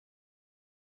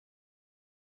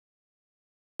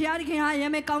ရားခင်ဟာယ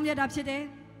မဲကောင်းမြတ်တာဖြစ်တယ်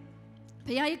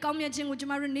ဘုရားရဲ့ကောင်းမြတ်ခြင်းကိုကျ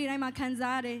မတို့နေ့တိုင်းမှာခံ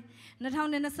စားရတယ်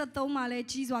2023မှာလည်း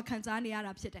ကြီးစွာခံစားနေရ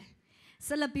တာဖြစ်တယ်ဆ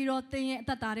က်လက်ပြီးတော့သင်ရဲ့အ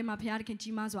သက်တာထဲမှာဘုရားခင်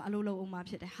ကြီးမားစွာအလုပ်လုပ်အောင်မှာ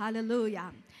ဖြစ်တယ်ဟာလေလုယာ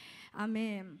အာမ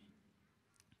င်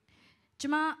ကျ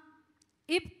မ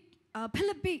ဖိ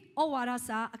လိပ္ပိဩဝါဒ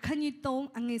စာအခန်းကြီး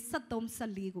3အငယ်73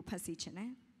 74ကိုဖတ်စီခြင်းတ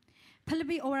ယ်ဖိလိပ္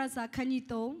ပိဩဝါဒစာအခန်းကြီး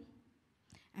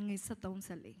3အငယ်73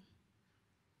 74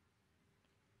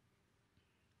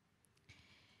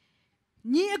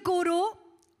ညီအကိုတို့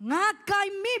ငါကို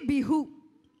င်မိပြီဟု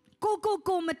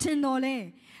ကိုမထင်တော်လဲ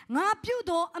ငါပြု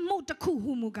သောအမှုတစ်ခု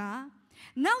ဟုမူကား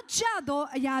နောက်ကျသော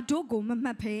အရာတို့ကိုမမှ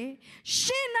တ်ဖဲ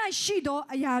ရှေ့၌ရှိသော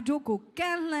အရာတို့ကိုက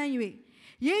မ်းလှမ်း၍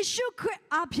ယေရှုခရစ်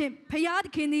အဖင်ဖျားသ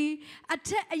ခင်သည်အထ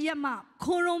က်အရမ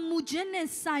ခိုးရုံမူခြင်းနှင့်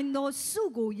ဆိုင်သောစု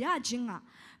ကိုရခြင်းက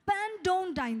ပန်း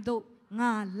တုံးတိုင်သို့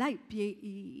ငါလိုက်ပြေး၏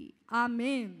အာမ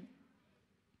င်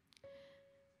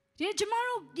ဒီကျမ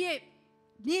တို့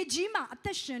မြေကြီးမှာအသ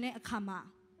က်ရှင်တဲ့အခါမှာ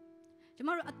ကျမ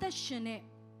တို့အသက်ရှင်တဲ့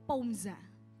ပုံစံ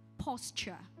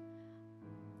posture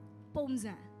ပုံ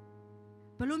စံ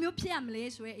ဘယ်လိုမျိုးဖြစ်ရမလဲ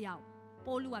ဆိုတဲ့အရာကို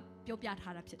ပေါလုကပြောပြ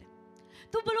ထားတာဖြစ်တယ်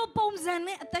သူဘယ်လိုပုံစံ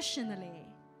နဲ့အသက်ရှင်တယ်လဲ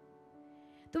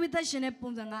သူအသက်ရှင်တဲ့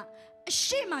ပုံစံကအ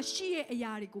ရှိမရှိတဲ့အ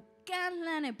ရာတွေကိုကမ်း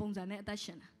လှမ်းတဲ့ပုံစံနဲ့အသက်ရှ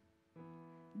င်တာ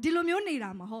ဒီလိုမျိုးနေတာ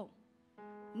မဟုတ်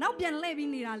နောက်ပြန်လှည့်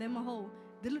ပြီးနေတာလည်းမဟုတ်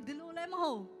ဒီလိုလည်းမ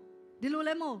ဟုတ်ဒီလိုလ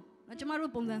ည်းမဟုတ်ကျမ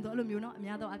တို့ပုံစံဆိုအဲ့လိုမျိုးเนาะအ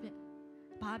များတော့အဖြစ်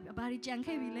ဘာဒီကြံ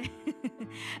ခဲ့ပြီလဲ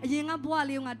အရင်ကဘွား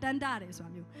လေးကတန်းတာတယ်ဆို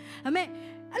တာမျိုးအမေ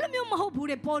အဲ့လိုမျိုးမဟုတ်ဘူး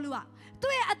တဲ့ပေါလုက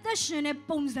သူ့ရဲ့အသက်ရှင်တဲ့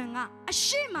ပုံစံကအ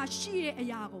ရှိမရှိတဲ့အ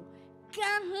ရာကိုက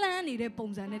မ်းလှမ်းနေတဲ့ပုံ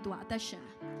စံနဲ့သူကအသက်ရှင်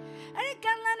တာအဲ့ဒီက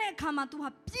မ်းလှမ်းတဲ့အခါမှာသူဟာ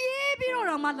ပြေးပြီး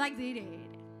တော့မှလိုက်သေးတယ်တဲ့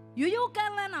ရိုးက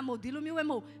မ်းလှမ်းတာမဟုတ်ဒီလိုမျိုးပဲ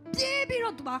မဟုတ်ပြေးပြီး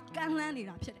တော့သူကကမ်းလှမ်းနေ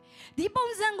တာဖြစ်တယ်ဒီပုံ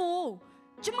စံကို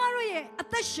ကျမတို့ရဲ့အ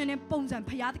သက်ရှင်တဲ့ပုံစံ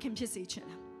ဘုရားသခင်ဖြစ်စေချင်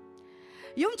တာ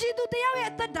ယုံကြည်သူတယောက်ရဲ့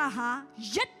အသက်တာဟာ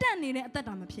ရက်တန့်နေတဲ့အသက်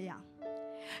တာမဖြစ်ရအောင်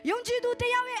ယုံကြည်သူတ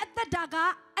ယောက်ရဲ့အသက်တာက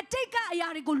အတိတ်ကအရာ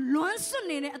တွေကိုလွမ်းဆွ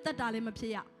နေတဲ့အသက်တာလည်းမဖြ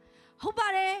စ်ရဟုတ်ပါ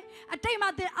တယ်အတိတ်မှာ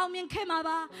သင်အောင်မြင်ခဲ့မှာ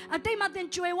ပါအတိတ်မှာသင်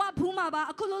ကြွယ်ဝဖူးမှာပါ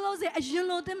အခုလုံးလုံးစေအရင်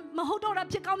လိုသင်မဟုတ်တော့တာ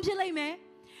ဖြစ်ကောင်းဖြစ်လိမ့်မယ်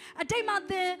အတိတ်မှာ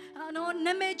သင်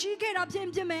နာမည်ကြီးခဲ့တာဖြ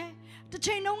စ်မယ်တစ်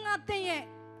ချိန်လုံးကသင်ရဲ့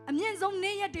အမြင့်ဆုံး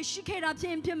နေ့ရက်တွေရှိခဲ့တာဖြ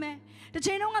စ်မယ်တစ်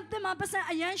ချိန်လုံးကသင်မှာပတ်စံ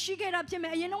အရန်ရှိခဲ့တာဖြစ်မ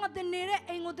ယ်အရင်တော့ကသင်နေတဲ့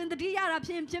အိမ်ကိုသင်တတိရတာဖြ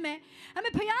စ်မယ်အမေ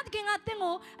ဖယားသခင်ကသင်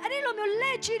ကိုအဲ့ဒီလိုမျိုးလ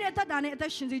က်ရှိတဲ့သက်တာနဲ့အသ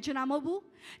က်ရှင်စေချင်တာမဟုတ်ဘူး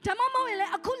ဒါမှမဟုတ်ရင်လ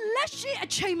ည်းအခုလက်ရှိအ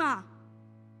ချိန်မှာ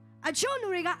အချို့လူ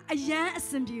တွေကအရန်အ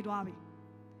ဆင်ပြေသွားပြီ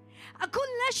အခု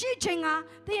လက်ရှိချိန်က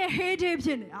သင်ရဲ့ heyday ဖြ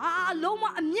စ်နေလုံးဝ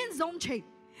အမြင့်ဆုံးချိန်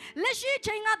လက်ရှိ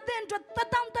ချိန်ကသင်အတွက်တ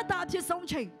က်တာဖြစ်ဆုံး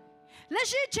ချိန်လက်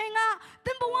ရှိချိန်ကသ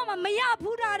င်ဘဝမှာမရ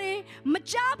ဘူးတာတွေမ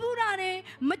ကြားဘူးတာတွေ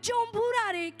မကြုံဘူးတာ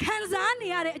တွေခံစားနေ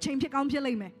ရတဲ့အချိန်ဖြစ်ကောင်းဖြစ်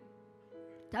လိမ့်မယ်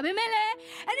ဒါပေမဲ့လည်း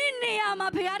အဲ့ဒီနေရာမှာ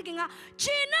ဘုရားသခင်က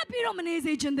ခြေနဲ့ပြီးတော့မနေ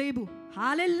စေချင်သေးဘူးဟာ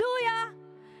လေလုယာ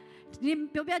ဒီ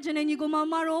ပြောပြခြင်းနဲ့ညီကောင်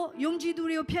မတို့ယုံကြည်သူ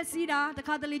တွေကိုဖျက်ဆီးတာတ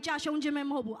ခါတလေကြာရှုံးခြင်းပဲ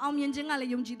မဟုတ်ဘူးအောင်မြင်ခြင်းကလ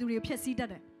ည်းယုံကြည်သူတွေကိုဖျက်ဆီးတတ်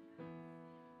တယ်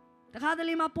တခါတ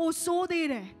လေမှာပိုဆိုးသေး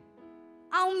တယ်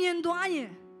အောင်မြင်သွားရ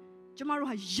င်ကျမတို့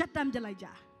ဟာရက်တမ်းပြလိုက်ကြ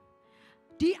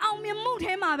ဒီအောင်မြင်မှု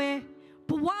ထဲမှာပဲ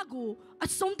ဘဝကိုအ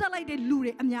ဆုံးသတ်လိုက်တဲ့လူ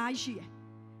တွေအများကြီးရှိတယ်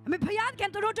အမေဖယားက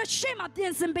န်တို့ရှေ့မှာပြ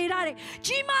င်ဆင်ပေးထားတဲ့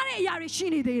ကြီးမားတဲ့အရာတွေရှိ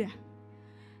နေသေးတယ်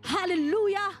ဟာလေလု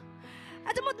ယာ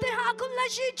အဲ့ဒါမို့တဲ့ဟာကလ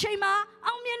က်ရှိချိန်မှာ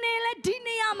အောင်မြင်နေလေဒီ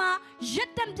နေရာမှာရ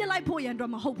က်တမ်းပြလိုက်ဖို့ရန်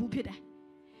တော့မဟုတ်ဘူးဖြစ်တယ်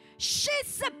ရှေ့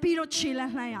ဆက်ပြီးတော့ခြေလ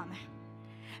န်းလှမ်းရမယ်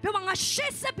ပြောပါငါ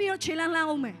ရှေ့ဆက်ပြီးတော့ခြေလန်းလှမ်း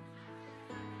အောင်မယ်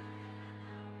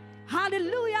ဟာလေ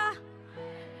လုယာ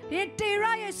ဒီတေ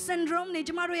ရာရဲ့ syndrome နဲ့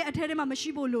ကျမတို့ရဲ့အထက်ထဲမှာမရှိ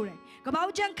ဖို့လိုတယ်။ကပော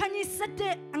က်ကျန်ခန်းကြီး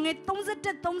7အငယ်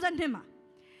32မှာ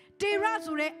တေရာ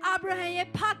ဆိုတဲ့အာဗြဟံရဲ့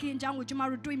ဖခင်အကြောင်းကိုကျမ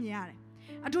တို့တွေ့မြင်ရတယ်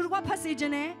။အတူတကွဖတ်စေခြ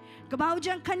င်းနဲ့ကပောက်ကျ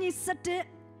န်ခန်းကြီး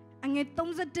7အငယ်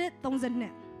32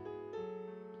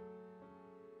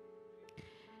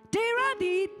တေရာ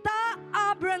ဒီတာအာ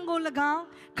ဗြဟံကို၎င်း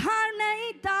ခါနာ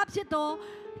န်တာဖြစ်သော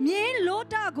မြေလော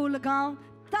တာကို၎င်း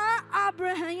တာအာဗြ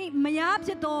ဟံ၏မယားဖြ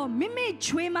စ်သောမိမိ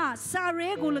ချွေးမဆာရဲ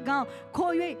ကို၎င်း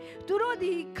ခေါ်၍သူတို့သ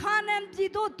ည်ခါနန်ပြ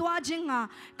ည်သို့သွားခြင်းက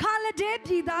ခါလဒဲ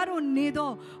ပြည်သားတို့နေ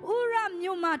သောဥရ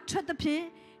မြို့မှထွက်သဖြင့်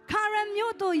ခါရန်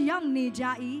မြို့သို့ရောက်နေကြ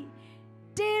၏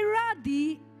တေရသည်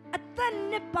အသက်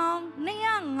နှစ်ပေါင်း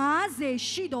250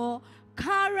ရှိသော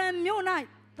ခါရန်မြို့၌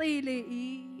သေလေ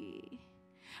၏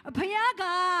ဖခင်က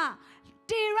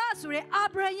တေရဆိုတဲ့အာ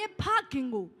ဗြဟံရဲ့ဖခင်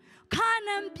ကိုခါန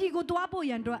န်ပြည်ကိုတွားဖို့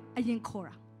ရန်အတွက်အရင်ခေါ်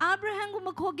တာအာဗြဟံကိုမ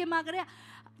ခေါ်ခင်မှာကတည်း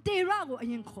ကတေရကိုအ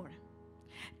ရင်ခေါ်တာ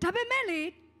ဒါပေမဲ့လေ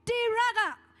တေရက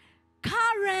ခါ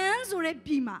ရန်ဆိုတဲ့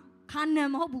ပြည်မှာခါနန်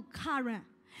မဟုတ်ဘူးခါရ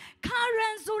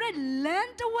န်ဆိုတဲ့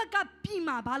land တစ်ဝက်ကပြည်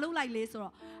မှာဘာလုပ်လိုက်လဲဆို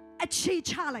တော့အခြေ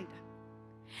ချလိုက်တာ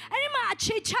အဲ့ဒီမှာအ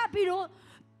ခြေချပြီးတော့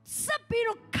ဆက်ပြီး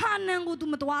တော့ခါနန်ကိုသူ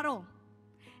မတွားတော့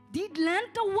ဒီလမ်း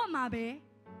တစ်ဝက်မှာပဲ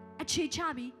အခြေချ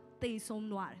ပြီးသေဆုံး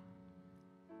သွားတယ်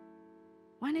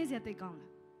ဝမ်းနေစရာသိကောင်း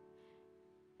လား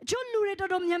အချို့လူတွေ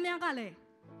တော်တော်များများကလည်း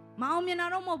မအောင်မြင်တာ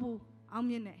တော့မဟုတ်ဘူးအောင်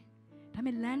မြင်တယ်ဒါပေ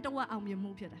မဲ့လမ်းတစ်ဝက်အောင်မြင်မှု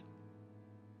ဖြစ်တယ်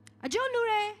အချို့လူ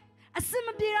တွေအစင်မ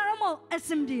ပြေတာတော့မဟုတ်အစ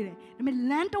င်ပြေတယ်ဒါပေမဲ့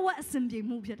လမ်းတစ်ဝက်အစင်ပြေ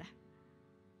မှုဖြစ်တယ်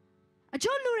အ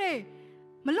ချို့လူတွေ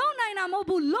မလုံနိုင်တာမဟုတ်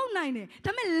ဘူးလုံနိုင်တယ်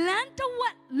ဒါပေမဲ့လမ်းတစ်ဝ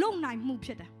က်လုံနိုင်မှုဖြ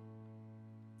စ်တယ်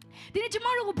ဒီနေ့ကျွန်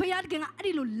တော်တို့ကိုဖခင်ကအဲ့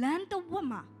ဒီလိုလမ်းတစ်ဝက်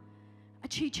မှာအ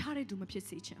ခြေချတဲ့သူမဖြစ်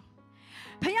စေချင်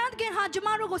ဖခင်ဟာကျွန်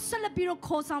တော်တို့ကိုဆက်လက်ပြီးတော့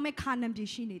ခေါ်ဆောင်မဲ့ခါနံပြ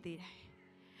ရှိနေသေးတယ်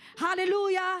ဟာလေလု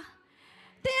ယာ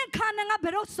တဲ့ခါနံကဘ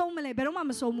ယ်တော့ဆုံးမလဲဘယ်တော့မှ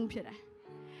မဆုံးဘူးဖြစ်တယ်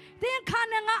တဲ့ခါ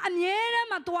နံကအမြဲတမ်း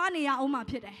မှသွားနေရအောင်မှ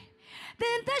ဖြစ်တယ်တ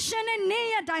င်သက်ရှင်တဲ့နေ့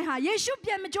ရက်တိုင်းဟာယေရှုပြ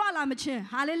န်မကြွလာမချင်း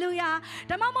ဟာလေလုယာ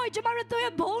ဓမ္မမို့ကျွန်တော်တို့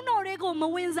ရဲ့ဘုန်းတော်တွေကိုမ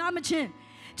ဝင်စားမချင်း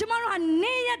ကျွန်တော်တို့ဟာ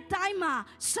နေ့ရက်တိုင်းမှာ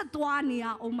ဆက်သွားနေရ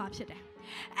အောင်မှဖြစ်တယ်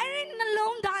အဲ့ဒီနှ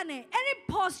လုံးသားနဲ့အဲ့ဒီ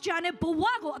posture နဲ့ဘဝ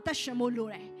ကိုအသက်ရှင်ဖို့လို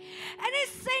တယ်အဲ့ဒီ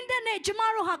စိတ်နဲ့ကျွန်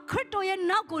တော်တို့ဟာခရစ်တော်ရဲ့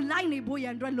နောက်ကိုလိုက်နေဖို့ရ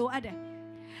န်အတွက်လိုအပ်တယ်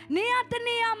နေရာတ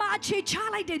နေရာမှာအခြေချ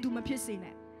လိုက်တဲ့သူမဖြစ်စေ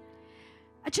နဲ့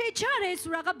အခြေချတယ်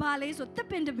ဆိုတာကဘာလဲဆိုတစ်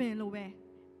ပင်တစ်ပင်လိုပဲ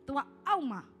သူကအောက်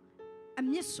မှာအ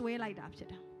မြင့်ဆွဲလိုက်တာဖြစ်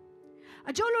တယ်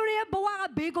အချို့လူတွေရဲ့ဘဝက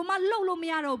ဘေးကမှလှုပ်လို့မ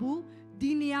ရတော့ဘူး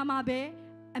ဒီနေရာမှာပဲ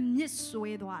အမြင့်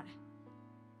ဆွဲသွားတယ်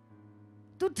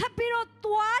သူထပ်ပြီးတော့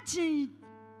သွားခြင်း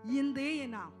ရင်သေးရ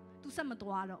င်တော့သူဆက်မ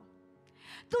သွားတော့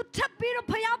သူထပ်ပြီးတော့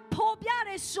ဖျားပေါ်ပြတ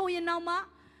ယ်ဆိုရင်တော့မှ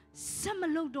ဆက်မ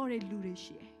လုပ်တော့တဲ့လူတွေ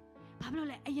ရှိတယ်ဘာဖြစ်လို့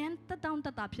လဲအရန်တက်တောင့်တ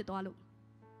က်တာဖြစ်သွားလို့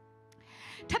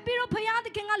ထပ်ပြီးတော့ဖျားသ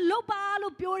ခင်ကလှုပ်ပါ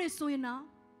လို့ပြောတယ်ဆိုရင်တော့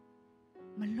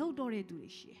မလှုပ်တော့တဲ့သူတွေ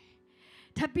ရှိတယ်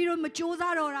ထပ်ပြီးတော့မကြိုး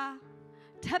စားတော့တာ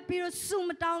ထပ်ပြီးတော့စုမ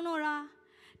တောင်းတော့တာ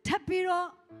ထပ်ပြီးတော့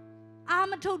အာ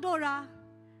မထုတ်တော့တာ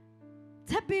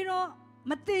ထပ်ပြီးတော့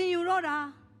မတင်ယူတော့တာ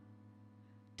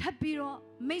ထပ်ပြီးတော့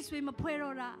မိတ်ဆွေမဖွဲ့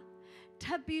တော့တာထ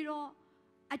ပ်ပြီးတော့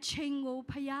အချိန်ကို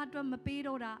ဖျားအတွက်မပေး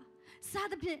တော့တာစ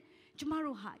သဖြင့်ကျမ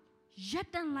တို့ဟာရက်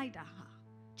တန့်လိုက်တာဟာ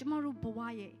ကျမတို့ဘဝ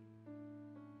ရဲ့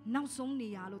နောက်ဆုံးနေ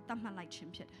ရာလို့သတ်မှတ်လိုက်ခြ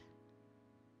င်းဖြစ်တယ်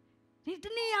ဒီတ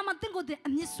နေ့မှာတင့်ကိုတဲ့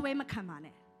အမြင့်ဆွဲမခံပါ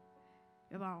နဲ့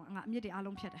ပြောပါအောင်ငါအမြင့်တွေအား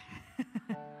လုံးဖြစ်တယ်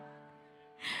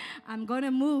I'm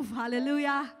gonna move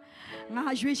hallelujah ငါ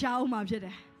ရွှေ့ချအောင်မှာဖြစ်တ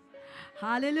ယ်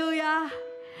hallelujah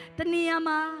တနေ့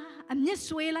မှာအမြင့်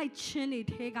ဆွဲလိုက်ခြင်းတွေ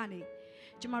ထဲကနေ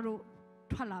ကျမတို့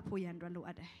ထွက်လာဖို့ရန်အတွက်လိုအ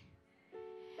ပ်တယ်။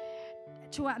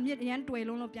ချို့ကအမြင့်အရန်တွေ့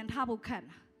လုံးလို့ပြန်ထားဖို့ခက်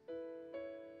တာ။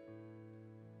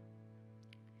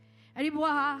အဲ့ဒီဘဝ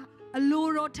ဟာအလို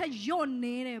တော်ထက်ညော့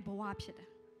နေတဲ့ဘဝဖြစ်တယ်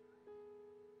။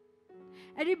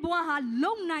အဲ့ဒီဘဝဟာ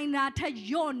လုံနိုင်တာထက်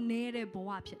ညော့နေတဲ့ဘဝ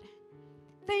ဖြစ်တယ်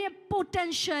။သင်ရဲ့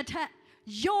potential ထက်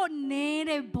ညော့နေ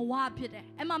တဲ့ဘဝဖြစ်တယ်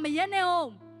။အဲ့မှာမရက်နဲ့အော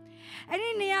င်အဲ့ဒီ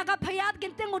နေရာကဖယားကတ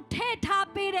င်ကိုထဲထား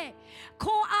ပေးတဲ့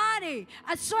ခွန်အားတွေ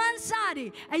အစွမ်းစားတွေ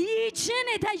အရေးချင်း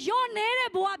တွေထရောနေတဲ့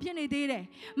ဘဝဖြစ်နေသေးတယ်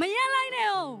မရလိုက်နဲ့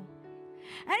အောင်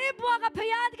အဲ့ဒီဘဝကဖ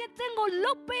ယားကတင်ကို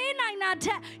လုတ်ပေးနိုင်တာထ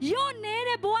ရောနေ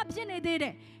တဲ့ဘဝဖြစ်နေသေးတ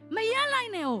ယ်မရလို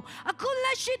က်နဲ့အောင်အခုလ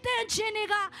က်ရှိတဲ့ချင်းတွေ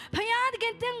ကဖယားက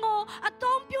တင်ကိုအ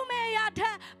သုံးပြုမဲ့အရာထ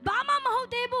ဘာမှမဟုတ်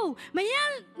သေးဘူးမရ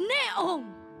နဲ့အောင်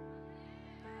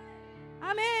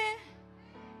အာမင်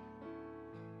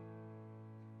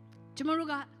ကျမတို့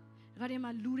ကဒါတွေ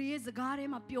မှာလူတွေရဲ့စကားတွေ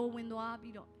မှာပျော်ဝင်သွား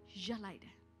ပြီးတော့ရက်လိုက်တ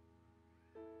ယ်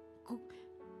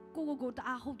ကိုတ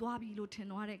အားဟုတ်သွားပြီလို့ထင်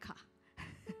သွားတဲ့အခါ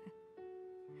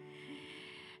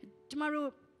ကျမတို့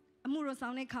အမှုတော်ဆော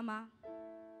င်တဲ့အခါမှာ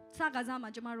စကားစားမှာ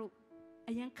ကျမတို့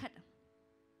အရန်ခတ်တယ်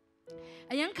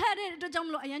အရန်ခတ်တဲ့အတွက်ကြောင့်မ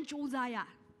လို့အရန်ကြိုးစားရ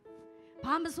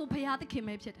ဘာမဆိုဖယားသခင်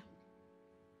ပဲဖြစ်တယ်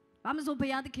ဘာမဆိုဖ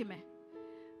ယားသခင်ပဲ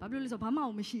ဘာဖြစ်လို့လဲဆိုဘာမှ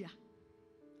မရှိတာ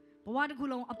ဘဝတစ်ခု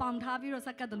လုံးအပေါင်ထားပြီးတော့စ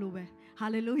က္ကတ်တယ်လို့ပဲဟာ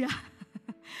လေလုယာ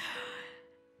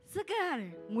စက္ကတ်ရတ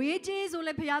ယ်ငွေကြေးဆို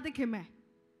လဲဖခင်သခင်ပဲ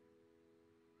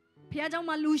ဖခင်เจ้า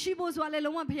မှာလူရှိဖို့ဆိုတာလဲ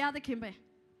လုံးဝဖခင်သခင်ပဲ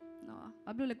နော်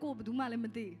ဘာဖြစ်လို့လဲကိုယ်ဘယ်သူမှလည်းမ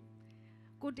သိ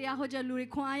ကိုတရားဟောချက်လူတွေ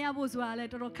ခွန်အားရဖို့ဆိုတာလဲ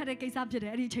တော်တော်ခက်တဲ့ကိစ္စဖြစ်တ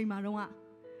ယ်အဲ့ဒီအချိန်မှာတော့ဘာ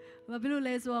ဖြစ်လို့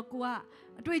လဲဆိုတော့ကိုက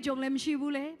အတွေ့အကြုံလည်းမရှိ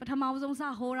ဘူးလေပထမဆုံးစ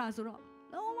ဟောတာဆိုတော့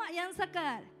လုံးဝအရန်စက္က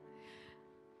တ်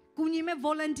ကူညီမဲ့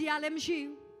volunteer လည်းမရှိ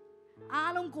ဘူး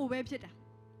အားလုံးကိုပဲဖြစ်တာ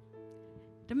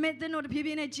ဓမ္မသင်တို့တဖြည်းဖြ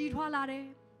ည်းနဲ့ကြီးထွားလာတယ်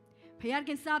ဘုရားခ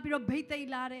င်စားပြီးတော့ဗိတ်သိက်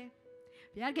လာတယ်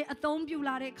ဘုရားခင်အသုံးပြု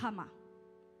လာတဲ့အခါမှာ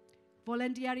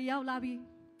volunteer တွေရောက်လာပြီ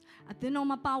အသင်းတော်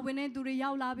မှာပါဝင်တဲ့သူတွေ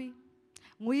ရောက်လာပြီ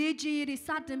ငွေကြေးတွေစ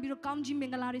တင်ပြီးတော့ကောင်းကြီးမ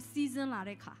င်္ဂလာတွေစီးဆင်းလာ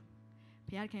တဲ့အခါ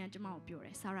ဘုရားခင်ကကျွန်မကိုပြောတ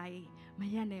ယ်ဆာရာကြီးမ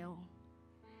ရက်နဲ့အောင်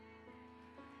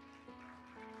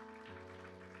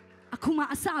အခုမှ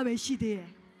အစပဲရှိသေးတယ်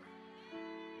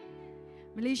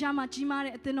မလေးရှားမှာကြီးမား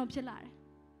တဲ့အသင်းတော်ဖြစ်လာတယ်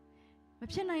မ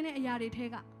ဖြစ်နိုင်တဲ့အရာတွေထဲ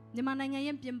ကမြန်မာနိုင်ငံ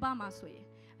ရဲ့ပြင်ပမှာဆိုရင်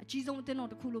အကြီးဆုံးအသင်းတော်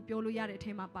တစ်ခုလို့ပြောလို့ရတဲ့အ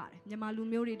ထဲမှာပါတယ်မြန်မာလူ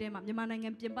မျိုးတွေထဲမှာမြန်မာနိုင်ငံ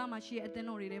ပြင်ပမှာရှိတဲ့အသင်း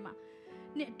တော်တွေထဲမှာ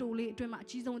နှစ်တိုလေးအတွင်းမှာအ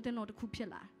ကြီးဆုံးအသင်းတော်တစ်ခုဖြစ်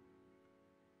လာ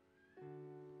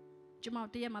ကျွန်မ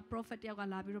တရက်မှာ prophet တယောက်က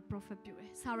လာပြီးတော့ prophet ပြောတ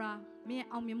ယ်ဆာရာမင်းရဲ့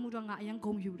အောင်မြင်မှုတော့ငါအရင်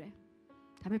ဂုဏ်ယူတယ်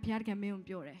ဒါပေမဲ့ဘုရားတခင်မင်းကို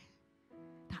ပြောတယ်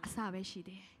ဒါအစပဲရှိ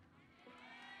တယ်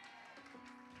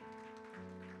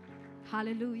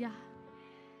hallelujah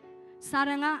ဆာရ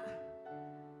န်က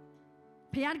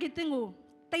ဘုရားတခင်တင်းကို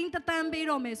တိမ်တတန်းပေး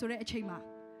တော့မယ်ဆိုတဲ့အချိန်မှာ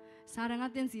ဆာရန်က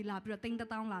တင်းစီလာပြီးတော့တိမ်တ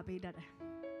တောင်းလာပေးတတ်တယ်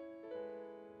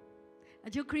အ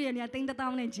ကျိုးခရီးရံတိမ်တတော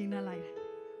င်းနဲ့ဂျင်းနဲ့လိုက်တယ်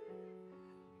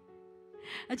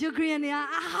အကျိုးခရီးရံ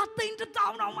တိမ်တတော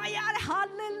င်းတော့မရတယ်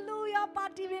hallelujah ပါ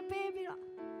တီပေးပြီးတော့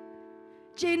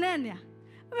ဂျင်းနဲ့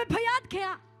ဘုရားတခင်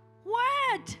က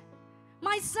what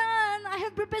my son I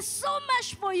have prepared so much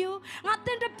for you ငါတ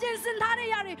င်တဲ့ပြင်ဆင်ထားတဲ့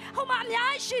ຢာတွေဟိုမှာအများ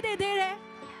ကြီးရှိသေးတယ်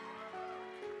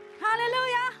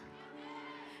hallelujah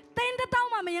တင်တဲ့တော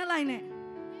င်းမှမရလိုက်နဲ့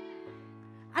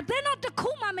အသင်းတော်တစ်ခု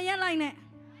မှမရလိုက်နဲ့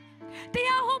တ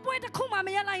ရားဟောပွဲတစ်ခုမှမ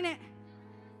ရလိုက်နဲ့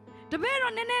တပည့်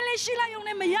တော်နည်းနည်းလေးရှိလိုက်ုံ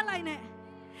နဲ့မရလိုက်နဲ့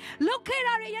လုတ်ခဲ့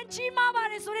တာတွေရကြီးမားပါ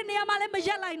တယ်ဆိုတဲ့နေရာမှာလည်းမရ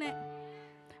လိုက်နဲ့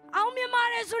အောင်မြင်ပါ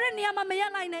တယ်ဆိုတဲ့နေရာမှာမရ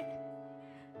လိုက်နဲ့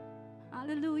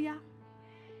hallelujah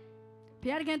ဘု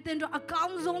ရားခင်တင်တော့အကော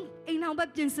င်းဆုံးအိမ်အောင်ပဲ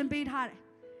ပြင်ဆင်ပေးထားတယ်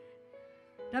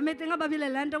ဒါပေမဲ့တင်ကဘာဖြစ်လဲ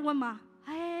လမ်းတော့ဝတ်မှာ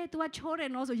तू ကချောတယ်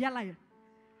နော်ဆိုရက်လိုက်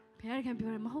ဘုရားခင်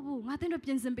ပြောတယ်မဟုတ်ဘူးငါတင်တော့ပြ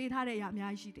င်ဆင်ပေးထားတဲ့အရာအ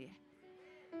များကြီးရှိတယ်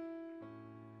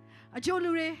အချို့လူ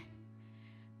တွေ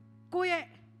ကိုယ့်ရဲ့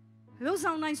လှုပ်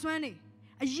ဆောင်နိုင်စွမ်းနေ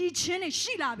အရည်ချင်းတွေ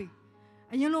ရှိလာပြီ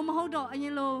အရင်လိုမဟုတ်တော့အရ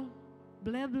င်လို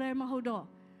blah မဟုတ်တော့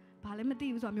ဘာလည်းမသိ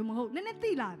ဘူးဆိုတာမျိုးမဟုတ်နည်းနည်း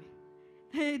သိလာပြီ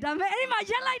ဟေးဒါပေမဲ့အဲ့ဒီမှာ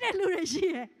ရက်လိုက်တဲ့လူတွေရှိ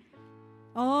ရဲ့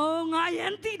ငါရ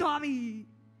န်သိသွားပြီ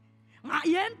ငါ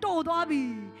ရန်တော်သွားပြီ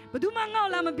ဘယ်သူမှငေါ့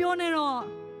လာမပြောနဲ့တော့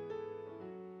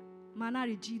မာန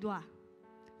တွေကြီးသွား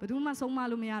ဘယ်သူမှဆုံးမ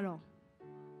လို့မရတော့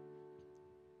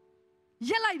ရ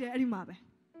က်လိုက်တယ်အဲ့ဒီမှာပဲ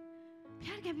ဘု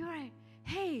ရားကပြောတယ်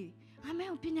ဟေးငါမင်း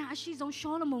ကိုပညာအရှိဆုံး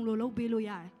ရှောလမုန်လိုလုပ်ပေးလို့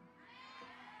ရတယ်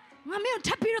ငါမင်းကိုထ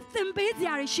ပ်ပြီးတော့သင်ပေးစ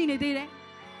ရာတွေရှိနေသေးတယ်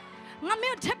ငါမ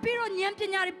င်းကိုထပ်ပြီးတော့ဉာဏ်ပ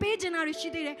ညာတွေပေးချင်တာတွေရှိ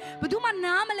သေးတယ်ဘယ်သူမှ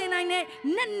နားမလည်နိုင်တဲ့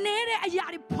နဲ့နဲတဲ့အရာ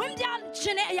တွေဖွင့်ပြချ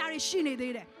င်တဲ့အရာတွေရှိနေ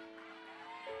သေးတယ်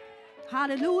ဟာ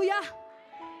လေလုယာ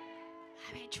အ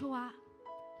မေချွာ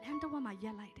လမ်းတော့မှရ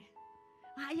က်လိုက်တယ်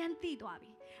ငါအရန်သိသွား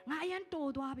ပြီငါအရန်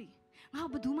တော်သွားပြီငါ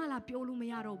ဘယ်သူမှလာပြောလို့မ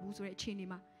ရတော့ဘူးဆိုတဲ့အခြေအနေ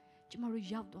မှာကျမတို့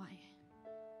ရောက်သွားရင်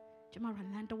ကျမတို့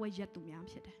လမ်းတော့ရက်သူများ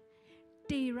ဖြစ်တယ်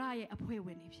တေရရဲ့အဖွဲ့ဝ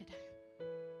င်တွေဖြစ်တယ်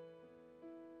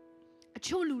အ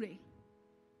ချို့လူတွေ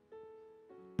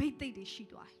ဘိတ်သိက်တွေရှိ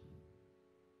သွားတယ်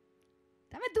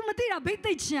ဒါပေမဲ့ तू မသိတာဘိတ်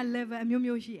သိက်ချင်း level အမျိုး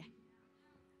မျိုးရှိတယ်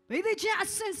ဘိတ်သိက်ချင်းအ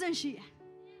ဆင့်ဆင့်ရှိတယ်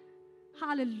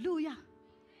hallelujah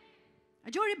အ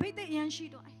ချို့တွေဘိတ်သိက်အရင်ရှိ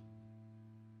သွားတယ်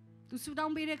तू ဆူတော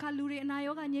င်းပေးတဲ့အခါလူတွေအနာ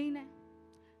ရောဂါငြိမ်းတယ်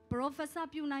professor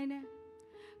ပြုနိုင်တယ်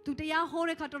तू တရားဟော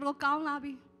တဲ့အခါတော်တော်ကောင်းလာ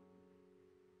ပြီ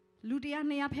လူတရား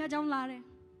200ဖျားကြောင်းလာတယ်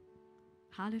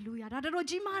hallelujah ဒါတော်တော်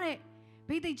ကြီးမားတဲ့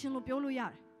ဘိတ်သိက်ချင်းလို့ပြောလို့ရ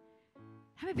တယ်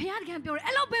ဒါပေမဲ့ဘုရားကပြောတယ်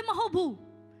အဲ့လောက်ပဲမဟုတ်ဘူး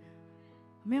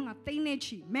မင်းကတိတ်နေ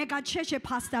ချီ mega church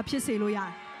pastor ဖြစ်စေလို့ရတ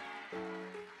ယ်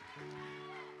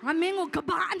ငါမင်းကိုက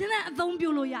ဘာအနေနဲ့အသုံးပြု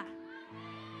လို့ရတယ်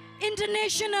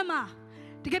international မှာ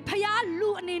တကယ်ဖရားလူ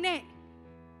အနေနဲ့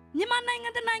မြန်မာနိုင်ငံ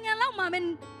တနိုင်ငံလောက်မှာမင်း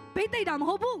ဘိတ်သိက်တာမ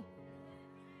ဟုတ်ဘူး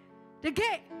တက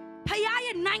ယ်ဖရား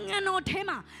ရဲ့နိုင်ငံတော်ထဲ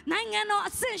မှာနိုင်ငံတော်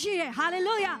အဆင့်ရှိတယ်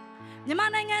hallelujah မြန်မာ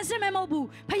နိုင်ငံအဆင့်မဟုတ်ဘူး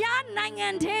ဖရားနိုင်ငံ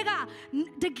ထဲက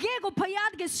တကယ်ကိုဖရား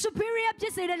တကယ် superior ဖြ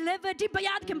စ်စေတဲ့ level တိဖ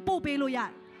ရားတကယ်ပို့ပေးလို့ရတ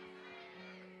ယ်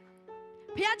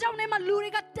ဖရားเจ้าနဲ့မှာလူတွေ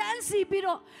ကတန်းစီပြီး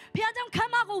တော့ဖရားเจ้าခ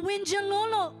မ်းမကိုဝင်ကျင်လို့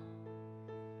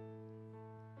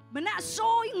မနဲ့အ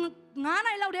စိုး9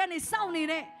နိုင်လောက်တည်းကနေစောင့်နေ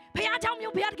တဲ့ဖရားเจ้า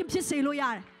မျိုးဖရားတကယ်ဖြစ်စေလို့ရ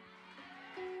တယ်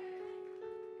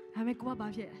ဒါပေမဲ့ကိုကဘာ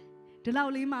ဖြစ်လဲဒီလော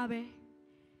က်လေးမှာပဲ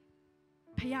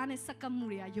ဖရားနဲ့စက္ကမှု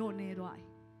တွေကညော့နေသွားတယ်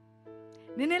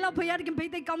နည်းနည်းလောက်ဖရားတကယ်ဘိ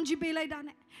တ်သိက်ကောင်းချီးပေးလိုက်တာ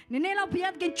နဲ့နည်းနည်းလောက်ဖ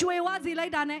ရားတကယ်ကြွယ်ဝစေလို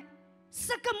က်တာနဲ့စ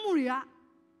က္ကမှုတွေက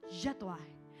ရက်သွားတ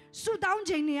ယ်ဆူတောင်း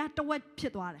ချိန်တွေကတဝက်ဖြ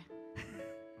စ်သွားတယ်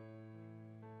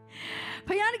ဖ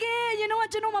ရားတကယ်ရင်တော့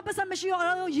ကျွန်တော်မပတ်စံမရှိ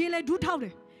တော့ရေလေဒူးထောက်တ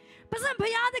ယ်ပတ်စံဖ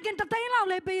ရားတကယ်တသိန်းလောက်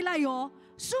လေးပေးလိုက်ရော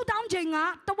ဆူတောင်းချိန်က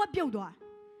တဝက်ပြုတ်သွား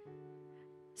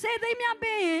စေသိန်းများ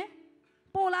ပေးရင်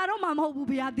ပေါ်လာတော့မှမဟုတ်ဘူး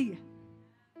ဖရားသိတယ်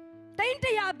သိန်း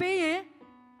100ပေးရင်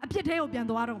အဖြစ်သေးကိုပြန်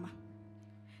သွားတော့မှာ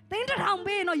သိန်း1000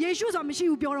ပေးရင်တော့ယေရှုဆိုတာမရှိ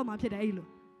ဘူးပြောတော့မှာဖြစ်တယ်အဲ့လို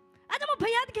အဲ့ဒါမှဘု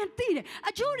ရားတကယ်သိတယ်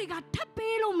အကျိုးတွေကထပ်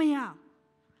ပေးလို့မရ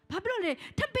ဘာဖြစ်လို့လဲ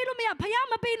ထပ်ပေးလို့မရဘုရား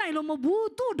မပေးနိုင်လို့မဟုတ်ဘူး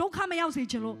သူ့ဒုက္ခမရောက်စေ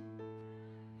ချင်လို့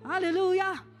ဟာလေလုယာ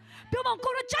ပြောပါ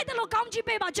ကိုရကြိုက်တယ်လို့ကောင်းချီး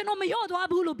ပေးပါကျွန်တော်မလျော့သွား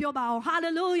ဘူးလို့ပြောပါအောင်ဟာ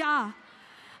လေလုယာ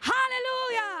ဟာလေလု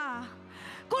ယာ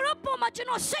ကိုရပေါ်မှာကျွန်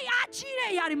တော်စိတ်အားကြီးတဲ့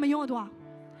အရာတွေမလျော့သွား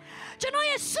ကျွန်တော်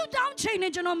ရဲ့ဆုတောင်းချိန်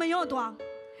နဲ့ကျွန်တော်မလျော့သွား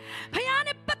ဘုရား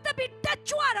နဲ့ပတ်သက်ပြီးတက်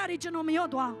ကြွတာတွေကျွန်တော်မလျော့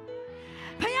သွား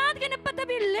ဘုရားတကယ်နဲ့ပတ်သက်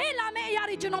ပြီးလေးလာမယ့်အရာ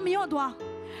တွေ ကျွန်တော်မရော့သွား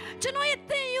ကျွန်တော်ရဲ့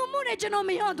သင်ယူမှုနဲ့ကျွန်တော်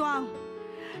မရော့သွား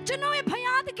ကျွန်တော်ရဲ့ဖခ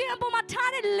င်သခင်အပေါ်မှာ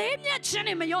ထားတဲ့လေးမြတ်ခြင်း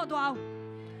နဲ့မရော့သွား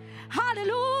ဟာလေ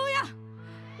လုယာ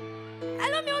အဲ့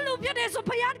လိုမျိုးလူဖြစ်တဲ့ဆို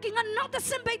ဖခင်ကနောက်တစ်ဆ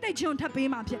င့်ပိတ်တဲ့ခြင်းထပ်ပေး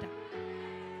မှာဖြစ်တယ်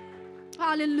ဟာ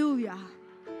လေလုယာ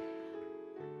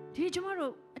ဒီကျွန်တော်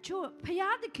တို့အချို့ဖခ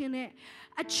င်သခင်နဲ့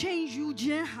အချိန်ယူခြ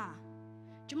င်းဟာ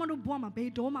ကျွန်တော်တို့ဘဝမှာဘယ်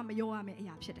တော့မှမရောရမယ့်အ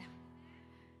ရာဖြစ်တယ်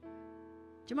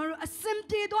ကျွန်တော်တို့အစင်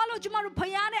ပြေသွားလို့ကျွန်တော်တို့ဖ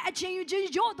ခင်နဲ့အချိန်ယူခြင်း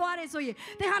ရော့သွားတယ်ဆိုရင်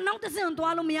သင်ဟာနောက်တစ်ဆင့်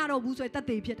သွားလို့မရတော့ဘူးဆိုရင်တတ်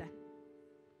သိဖြစ်တယ်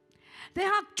သင်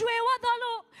ဟာကျွေဝသွား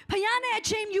လို့ဖခင်နဲ့အ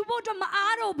ချိန်ယူဖို့တော့မ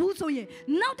အားတော့ဘူးဆိုရင်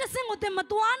နောက်တစ်ဆင့်ကိုသင်မ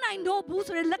သွားနိုင်တော့ဘူး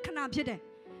ဆိုတဲ့လက္ခဏာဖြစ်တယ်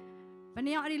ဘယ်န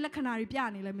ည်းအဲ့ဒီလက္ခဏာတွေပြ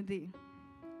နေလဲမသိ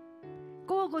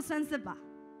ဘူးကိုစမ်းစစ်ပါ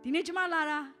ဒီနေ့ကျွန်မလာ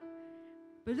တာ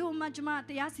ဘယ်လိုမှကျွန်မတ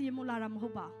ရားစီရင်မှုလာတာမဟု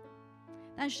တ်ပါဘူး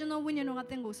တန်ရှင်တော်ဝိညာဉ်တော်က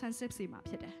သင်ကိုစမ်းစစ်စေမှာ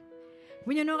ဖြစ်တယ်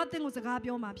ဝိညာဉ်တော်ကသင်ကိုစကား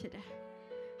ပြောမှာဖြစ်တယ်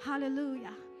ဟာလေလု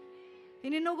ယာဒီ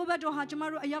နေ့နှုတ်ကပတ်တော်ဟာကျွန်မ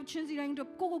တို့အရောက်ချင်းစီတိုင်းတို့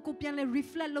ကိုပြန်လဲ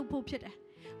reflect လုပ်ဖို့ဖြစ်တယ်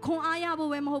ခွန်အားရ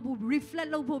ဖို့ပဲမဟုတ်ဘူး reflect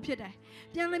လုပ်ဖို့ဖြစ်တယ်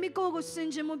ပြန်လဲပြီးကိုစင်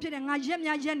ချင်မှုဖြစ်တယ်ငါရက်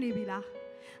များရက်နေပြီလား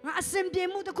ငါအစင်ပြေ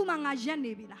မှုတစ်ခုမှငါရက်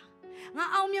နေပြီလားငါ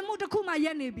အောင်မြင်မှုတစ်ခုမှရ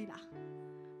က်နေပြီလား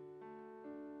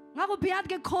ငါကိုဘုရား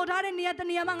ကခေါ်ထားတဲ့နေရာတ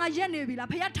နေရာမှာငါရက်နေပြီလား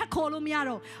ဘုရားထပ်ခေါ်လို့မရ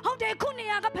တော့ဟုတ်တယ်ခုနေ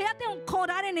ရာကဘုရားတင်ခေါ်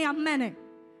ထားတဲ့နေရာမှန်တယ်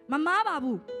မမားပါ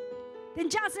ဘူးတင်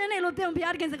ကြဆင်းနေလို့တင်ဘု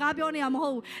ရားကစကားပြောနေရမဟု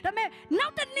တ်ဘူးဒါပေမဲ့နော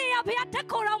က်တနေရာဘုရားထပ်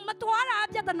ခေါ်တော့မသွားတာ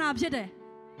ပြဿနာဖြစ်တယ်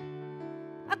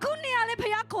အခုနေရာလေးဘု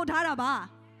ရားခေါ်ထားတာပါ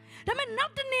ဒါပေမဲ့နော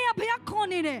က်တနေရာဘုရားခေါ်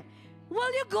နေတယ်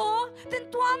Will you go တင်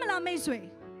သွားမလားမိတ်ဆွေ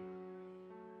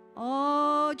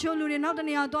အော်ချိုးလူတွေနောက်တ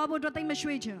နေရာသွားဖို့တော့တိတ်မ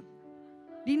ရွှေ့ချင်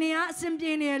ဒီနေရာအဆင်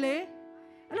ပြေနေလေ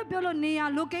အဲ့လိုပြောလို့နေရာ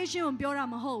location ကိုပြောတာ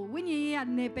မဟုတ်ဝိညာဉ်ရေးက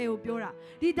နေပယ်ကိုပြောတာ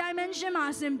ဒီ dimension မှာ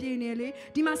အဆင်ပြေနေလေ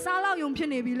ဒီမှာစားလောက်ယုံဖြစ်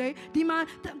နေပြီလေဒီမှာ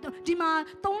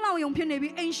သုံးလောက်ယုံဖြစ်နေပြီ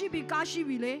အိမ်ရှိပြီကားရှိ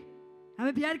ပြီလေဒါပေ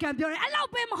မဲ့ဘုရားကပြောတယ်အဲ့လောက်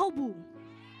ပဲမဟုတ်ဘူး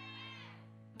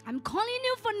I'm calling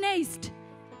you for next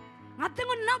ငါတင်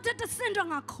ကိုနောက်တစ်ဆင့်တော့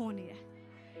ငါခေါ်နေတယ်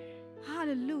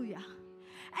Hallelujah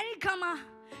အဲ့ဒီခါမှာ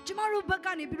ကျမတို့ဘက်က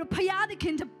နေပြီးတော့ဘုရားသခ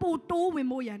င်တပို့တိုးဝင်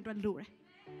ဖို့ရန်အတွက်လိုတယ်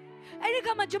အဲ့ဒီက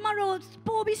မှကျမတို့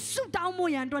ပို့ပြီးဆုတောင်း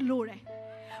ဖို့ရန်အတွက်လိုတယ်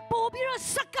ပို့ပြီးတော့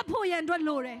စက္ကပ်ဖို့ရန်အတွက်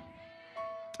လိုတယ်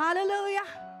ဟာလေလုယာ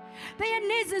တဲ့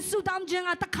နေ့စဉ်ဆုတောင်းခြင်း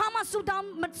ကတခါမှဆုမတော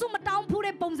င်းဘူး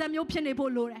တဲ့ပုံစံမျိုးဖြစ်နေ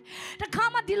ဖို့လိုတယ်တခါ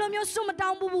မှဒီလိုမျိုးဆုမတော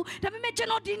င်းဘူးဒါပေမဲ့ကျွန်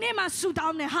တော်ဒီနေ့မှာဆုတော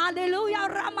င်းတယ်ဟာလေလုယာ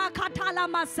ရာမခါထာလာ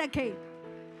မစကေ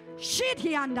ရှေ့ထ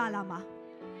ရန်ဒါလာမ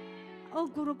အို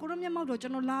ကိုရမျက်မှောက်တော့ကျွ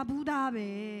န်တော်လာဘူးသားပဲ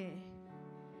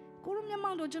ကိုရမျက်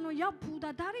မှောက်တော့ကျွန်တော်ရောက်ဘူး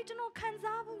သားဒါတွေကျွန်တော်ခံ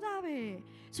စားဘူးသားပဲ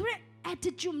ဆိုရဲ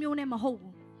attitude မျိုးနဲ့မဟုတ်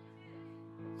ဘူး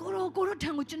ကိုရထံ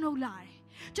ကိုကျွန်တော်လာတယ်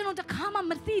ကျွန်တော်တခါမှ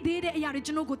မသိသေးတဲ့အရာတွေ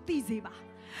ကျွန်တော်ကိုသိစေပါ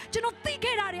ကျွန်တော်သိ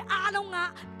ခဲ့တာတွေအားလုံးက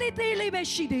သေးလေးပဲ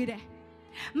ရှိသေးတယ်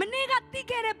မနေ့ကသိ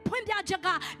ခဲ့တဲ့ဖွင့်ပြချက်က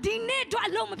ဒီနေ့အတွက်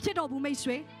အလုံးမဖြစ်တော့ဘူးမိတ်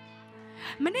ဆွေ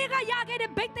မနေ့ကရခဲ့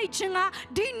တဲ့ဗိတ်သိက်ခြင်းက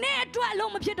ဒီနေ့အတွက်အ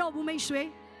လုံးမဖြစ်တော့ဘူးမိတ်ဆွေ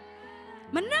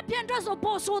မနေ့ပြန်တော့ဆို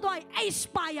ပို့ဆိုးသွား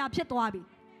expire ဖြစ်သွားပြီ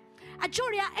အချို့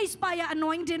တွေက expire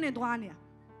anointing နဲ့သွားနေတာ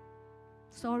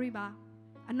sorry ပါ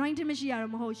anointing မရှိရ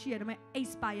တော့မဟုတ်ရှိရဒါပေမဲ့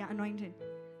expire anointing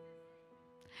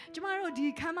ကျမတို့ဒီ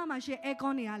ခမ်းမမှာရှိ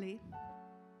aircon တွေကလေ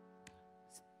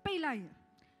ပိတ်လိုက်ရင်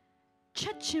ချ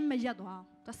က်ချင်းမရက်သွား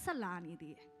သူဆက်လာနေ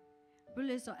သေးတယ်ဘယ်လို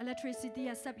လဲဆို electricity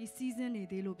ကဆက်ပြီး season နေ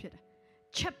သေးလို့ဖြစ်တယ်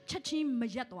ချက်ချင်းမ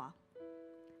ရက်သွား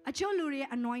အချို့လူတွေရဲ့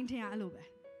anointing ကအဲ့လိုပဲ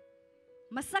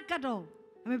မစက်ကတော့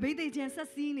အမေဘိသိက်ချင်းဆက်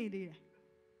စီးနေသေးတယ်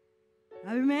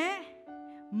ဒါပေမဲ့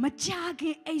မကြခ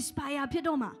င် expire ဖြစ်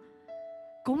တော့မှာ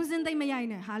ဂုံစင်းသိမ့်မရိုက်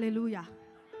နဲ့ hallelujah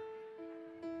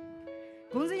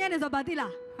ဂုံစင်းရနေဆိုပါတိ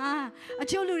လားဟာအ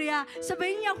ချို့လူတွေကစပိ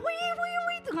န်ကဝီ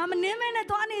သူကမနေမဲနဲ့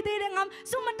တော့နေသေးတယ်ငါ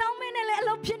စုမတောင်းမဲနဲ့လည်းအ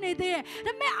လုပ်ဖြစ်နေသေးတယ်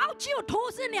ဒါပေမဲ့အောက်ကြီးကို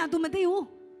ထိုးစင်းနေတာ तू မသိဘူး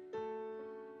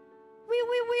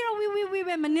ဝီ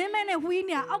ပဲမနေမဲနဲ့ဝီး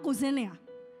နေတာအောက်ကိုစင်းနေတာ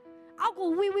အောက်ကို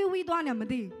ဝီသွားနေတာမ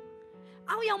သိ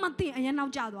အောက်ရောက်မှသိအရင်နော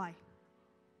က်ကျသွားပြီ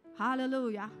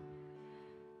hallelujah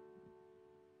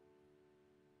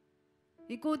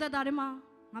ဒီကိုတတာတွေမှာ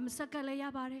ငါမစက်ကလည်းရ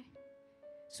ပါတယ်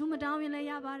စုမတောင်းရင်လည်း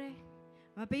ရပါတယ်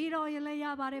မပေးတော့ရင်လည်းရ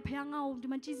ပါတယ်ဖခင်ငါ့ကိုဒီ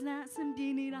မှာကြည်စမ်းအဆင်ပြေ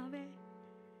နေတာပဲ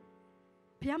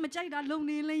ဖခင်မကြိုက်တာလုံ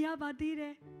နေလည်းရပါသေးတ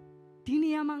ယ်ဒီနေ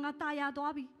ရာမှာငါတာယာ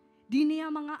သွားပြီဒီနေရာ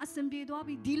မှာငါအဆင်ပြေသွား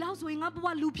ပြီဒီလောက်ဆိုရင်ငါဘဝ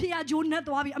လူဖြစ်ရကြိုးနဲ့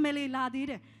သွားပြီအမေလေးလာသေး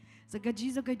တယ်စက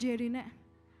ကြီးတွေနဲ့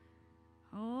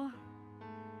ဟော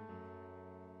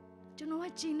ကျွန်တော်က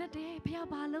ကြည်နေတယ်ဖခင်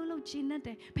ဘာလုံးကြည်နေတ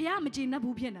ယ်ဖခင်မကြည်နေ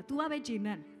ဘူးဖြစ်နေ तू ကပဲကြည်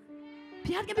နေဖ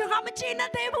ခင်ကပြောငါမကြည်နေ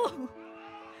သေးဘူး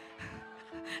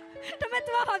ဒါပေမဲ့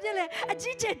तू ဘာဖြစ်လဲအ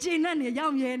ကြီးကျယ်ကြည်နေရော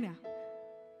က်ရဲနေ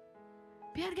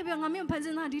ဘုရားကပြောငါမျိုးဖန်ဆ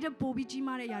င်းတာဒီတဲ့ပို့ပြီးကြီး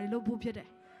မားတဲ့ຢာတွေလို့ဖို့ဖြစ်တယ်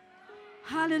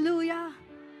ဟာလေလုယာ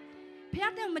ဘု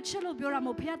ရားတဲ့မချစ်လို့ပြောတာမ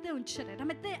ဟုတ်ဘုရားတဲ့ကိုချစ်တယ်ဒါပေ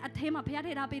မဲ့တဲ့အထဲမှာဘုရားထ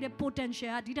ည့်ထားပေးတဲ့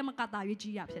potential ကဒီတဲ့မကတာရွေး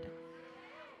ကြီးရဖြစ်တယ်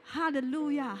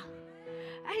Hallelujah.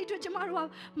 အဲ့ဒီကျမတို့က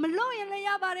မလို့ရင်လည်းရ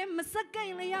ပါတယ်မစက်ကရ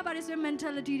င်လည်းရပါတယ်ဆိုတဲ့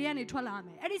mentality တွေကနေထွက်လာမ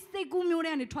ယ်အဲ့ဒီစိတ်ကူးမျိုး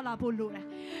တွေကနေထွက်လာဖို့လိုတယ်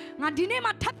ငါဒီနေ့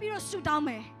မှာထပ်ပြီးတော့ဆူတောင်းမ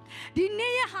ယ်ဒီ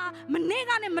နေ့ရဟာမနေ့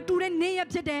ကနဲ့မတူတဲ့နေ့ရ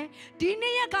ဖြစ်တယ်ဒီ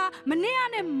နေ့ရကမနေ့က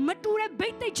နဲ့မတူတဲ့ဘိ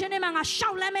တ်သိက်ခြင်းတွေမှာငါ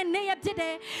ရှောက်လမ်းမဲ့နေ့ရဖြစ်တ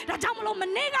ယ်ဒါကြောင့်မလို့မ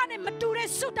နေ့ကနဲ့မတူတဲ့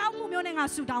ဆူတောင်းမှုမျိုးနဲ့ငါ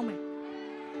ဆူတောင်းမယ်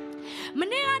မ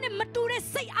နေ့ကနဲ့မတူတဲ့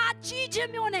စိတ်အားကြီးခြ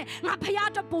င်းမျိုးနဲ့ငါဖရား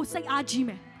အတွက်ပို့စိတ်အားကြီး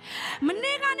မယ်မ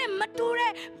နေ့ကနဲ့မတူ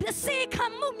တဲ့အစေခံ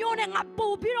မှုမျိုးနဲ့ငါ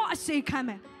ပို့ပြီးတော့အစေခံမ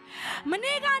ယ်မ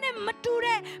နေ့ကနဲ့မတူ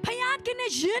တဲ့ဖရားက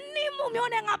နဲ့ယဉ်နေမှု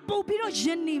မျိုးနဲ့ငါပို့ပြီးတော့ယ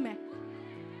ဉ်နေမယ်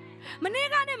မနေ့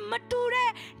ကနဲ့မတူတဲ့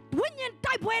ဝိညာဉ်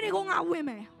တိုက်ပွဲတွေကိုငါဝင်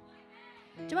မယ်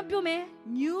ကျွန်မပြောမယ်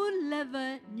new level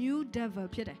new devil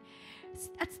ဖြစ်တယ်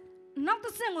နောက်တ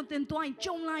စ်ဆင့်ကိုတင်သွားရင်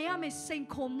ကြုံလာရမယ့်စိန်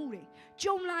ခေါ်မှုတွေ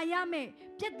ကြုံလာရမယ့်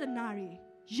ပြဿနာတွေ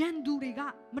ရန်သူတွေက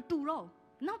မတူတော့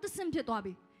နောက်တစ်ဆင့်ဖြစ်သွား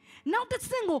ပြီနောက်တစ်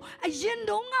ဆင့်ကိုအရင်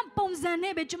တုန်းကပုံစံ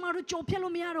နဲ့ပဲကျမတို့ကြုံဖြစ်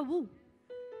လို့မရတော့ဘူး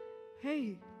Hey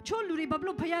ချို့လူတွေဘာ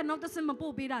လို့ဖခင်နောက်တစ်ဆင့်မ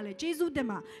ပို့ပေးတာလဲဂျေဇုတင်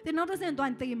မှာတင်နောက်တစ်ဆင့်သွား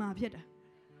ရင်တေးမှာဖြစ်တယ်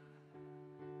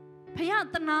ဖခင်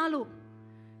တနာလို့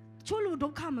ချို့လူဒု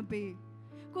က္ခမပေး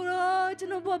ကိုရောကျွ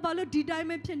န်တော်ဘာလို့ဒီတိုင်း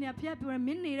ပဲဖြစ်နေဖခင်ပြောရမ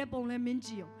င်းနေတဲ့ပုံလဲမင်းကြ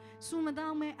ည့်အောင်စူမတော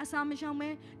င်းမဲအစာမရှောင်မဲ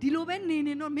ဒီလိုပဲနေ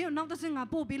နေတော့မင်းနောက်တစ်ဆင့်က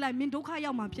ပို့ပေးလိုက်မင်းဒုက္ခ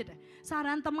ရောက်မှာဖြစ်တယ်စာရ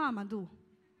န်တမမှသူ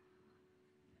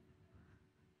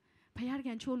ဖခင်က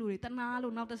န်ချိုးလူတွေတနာ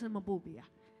လို့နောက်တစ်ဆင့်မပို့ပေးရ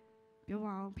ပြော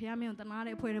ပါအောင်ဖခင်မင်းတနာ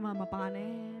တဲ့အဖွဲထဲမှာမပါ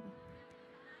နဲ့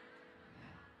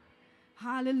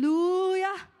ဟာလေလု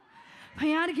ယာဖ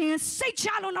ခင်ကစိတ်ချ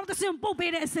လို့နောက်တစ်ဆင့်ပို့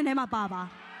ပေးတဲ့အဆင့်ထဲမှာပါ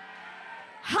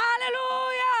ဟာလေလု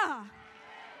ယာ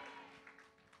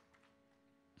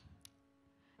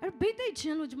အဲ့ဘိသိက်ချ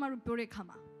င်းလို့ကျမတို့ပြောတဲ့အခါ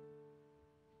မှာ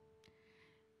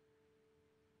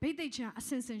ဘိသိက်ချင်းအစ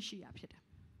င်စင်ရှိရဖြစ်တယ်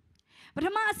ပထ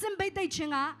မအဆင့်ဘိသိက်ချ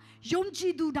င်းကယုံကြ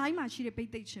ည်သူတိုင်းမှာရှိတဲ့ဘိ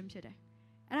သိက်ချင်းဖြစ်တယ်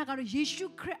အဲ့ဒါကတော့ယေရှု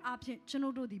ခရစ်အပြင်ကျွန်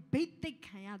တော်တို့ဒီဘိသိက်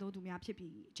ခံရတော်သူများဖြစ်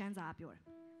ပြီးကျမ်းစာကပြောတယ်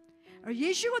အဲ့ယေ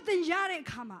ရှုကိုသင်ရတဲ့အ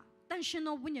ခါမှာတန်ရှင်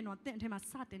တော်ဝိညာဉ်တော်သင်အထက်မှာ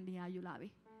စတင်နေရယူလာပြီ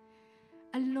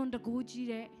အလွန်တကူကြီး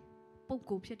တဲ့ပုဂ္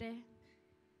ဂိုလ်ဖြစ်တယ်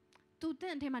သူသ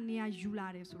င်အထက်မှာနေရယူလာ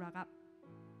တယ်ဆိုတာက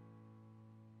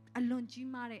အလွန်ကြီး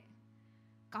မားတဲ့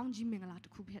ကောင်းကြီးမင်္ဂလာတ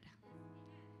စ်ခုဖြစ်တယ်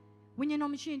ဝိညာဉ်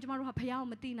တော်မရှိရင်ကျမတို့ဟာဖခင်ကို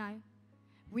မသိနိုင်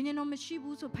ဝိညာဉ်တော်မရှိ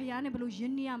ဘူးဆိုဖခင်နဲ့ဘယ်လိုယ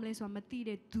ဉ်နေရမလဲဆိုတာမသိ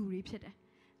တဲ့သူတွေဖြစ်တယ်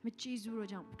မကြည်စုတော့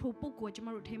ကြောင့်ထိုပုဂ္ဂိုလ်ကကျမ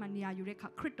တို့အထက်မှာနေရာယူတဲ့အခါ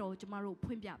ခရစ်တော်ကိုကျမတို့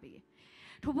ဖွင့်ပြပေးတယ်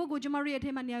ထိုပုဂ္ဂိုလ်ကျမတို့ရဲ့အထ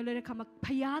က်မှာနေရာယူတဲ့အခါမှာဖ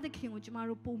ခင်သခင်ကိုကျမ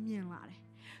တို့ပုံမြင်လာတယ်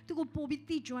သူကိုပို့ပြီး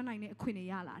သိကျွမ်းနိုင်တဲ့အခွင့်အရေး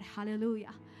ရလာတယ်ဟာလေလု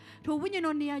ယာထိုဝိညာဉ်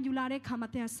တော်နေရာယူလာတဲ့အခါမှာ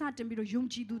သင်စတင်ပြီးတော့ယုံ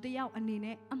ကြည်သူတယောက်အနေ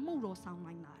နဲ့အမှုတော်ဆောင်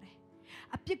နိုင်လာတယ်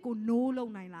အပြစ်ကိုနိုးလုံ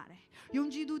နိုင်လာတယ်ယုံ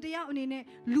ကြည်သူတယောက်အနေနဲ့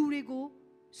လူတွေကို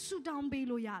ဆုတောင်းပေး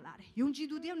လို့ရလာတယ်ယုံကြည်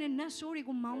သူတယောက်နဲ့နတ်ဆိုးတွေ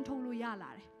ကိုမောင်းထုတ်လို့ရလာ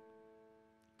တယ်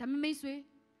ဒါပေမဲ့မိတ်ဆွေ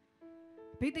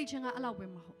ဘိသိက်ချင်းကအဲ့လောက်ပဲ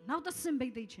မဟုတ်နောက်တစ်ဆင့်ဘိ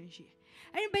သိက်ချင်းရှိတယ်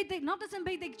အဲ့ဒီဘိသိက်နောက်တစ်ဆင့်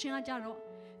ဘိသိက်ချင်းကကြတော့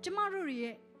ကျမတို့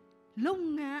ရဲ့လုပ်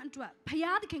ငန်းအတွက်ဖခ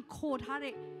င်သခင်ခေါ်ထား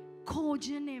တဲ့ခေါ်ခြ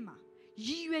င်းထဲမှာရ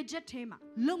ည်ရွယ်ချက်ထဲမှာ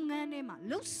လုပ်ငန်းထဲမှာ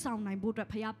လှုပ်ဆောင်နိုင်ဖို့အတွက်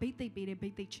ဖခင်ဘိသိက်ပေးတဲ့ဘိ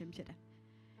သိက်ချင်းဖြစ်တယ်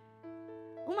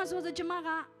ဥပမာဆိုတော့ကျမက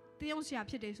တင်းအောင်ဆရာ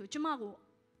ဖြစ်တယ်ဆိုကျမကို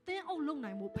တင်းအုပ်လုပ်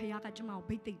နိုင်ဖို့ဖခင်ကကျမကို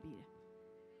ဘိသိက်ပေးတယ်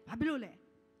ဘာဖြစ်လို့လဲ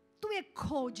သူ့ရဲ့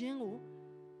ခေါ်ခြင်းကို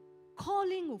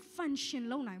calling ကို function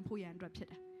လုပ်နိုင်ဖို့ရန်အတွက်ဖြစ်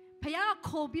တယ်ဖခင်က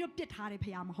ခေါ်ပြီးတော့ပြစ်ထားတယ်ဖ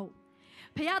ခင်မဟုတ်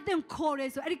ဖခင်အသင်ခေါ်တယ်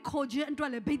ဆိုအဲ့ဒီခေါ်ခြင်းအတွ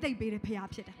က်လည်းဘိသိက်ပေးတယ်ဖခင်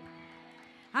ဖြစ်တယ်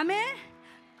အာမင်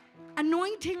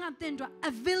anointing ကသင်အတွက်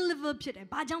available ဖြစ်တယ်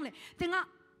ဘာကြောင့်လဲသင်က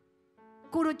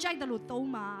ကိုလိုကြိုက်တယ်လို့သုံး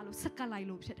ပါလို့စက္ကပ်လိုက်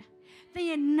လို့ဖြစ်တယ်သင်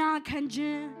ရဲ့နာခံခြ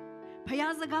င်းဖခ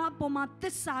င်စကားပေါ်မှာသ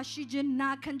စ္စာရှိခြင်းနာ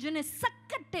ခံခြင်းနဲ့စက္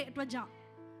ကပ်တဲ့အတွက်ကြောင့်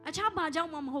အခြားဘာကြော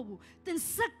င့်မှမဟုတ်ဘူးသင်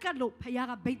စက္ကပ်လို့ဖခင်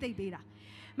ကဘိသိက်ပေးတာ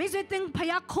မိတ်ဆွေသင်ဖ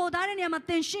ခင်ခေါ်ထားတဲ့နေရာမှာ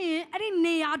သင်ရှိရင်အဲ့ဒီ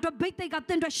နေရာအတွက်ဘိသိက်ကသ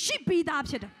င်အတွက်ရှိပြီးသား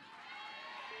ဖြစ်တယ်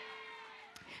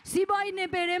စီပွားရေးနေ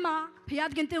ပယ်ထဲမှာဖ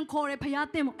ခင်တင်ခေါ်တယ်ဖခင်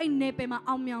တင်မို့အဲ့နေပယ်မှာ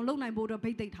အောင်မြောင်လုပ်နိုင်ဖို့အတွက်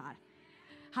ဘိသိက်ထားတယ်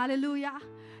ဟာလေလုယာ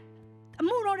အ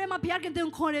မှုတော်ထဲမှာဖခင်တင်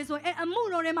ခေါ်တယ်ဆိုအဲ့အမှု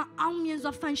တော်ထဲမှာအောင်မြင်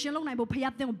စွာ function လုပ်နိုင်ဖို့ဖခ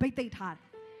င်တင်ကိုဘိသိက်ထားတ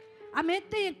ယ်အမေ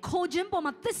တင်ခေါ်ခြင်းပေါ်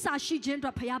မှာသစ္စာရှိခြင်းအတွ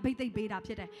က်ဖခင်ဘိသိက်ပေးတာ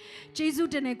ဖြစ်တယ်ဂျေဇု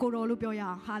တင်တဲ့ကိုတော်လို့ပြောရ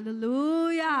အောင်ဟာလေလု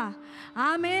ယာ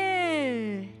အာမင်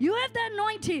you have the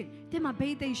anointing တင်မှာဘိ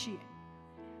သိက်ရှိ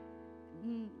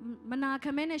မနာခ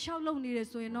မဲနဲ့ရှောက်လုံနေတယ်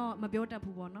ဆိုရင်တော့မပြောတတ်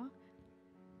ဘူးပေါ့နော်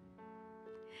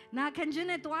နာခံခြင်း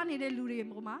နဲ့တွားနေတဲ့လူတွေ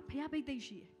ပေါ်မှာဖခင်ဘိသိက်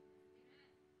ရှိတယ်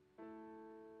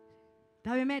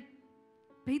ဒါပေမဲ့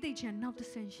ဘိသိက်ခြင်းနောက်တစ်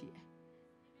ဆင့်ရှိတယ်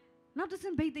နောက်တစ်ဆ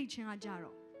င့်ဘိသိက်ခြင်းကကြ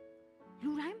တော့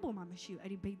လူတိုင်းပေါ်မှာမရှိဘူး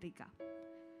အဲ့ဒီဘိသိက်က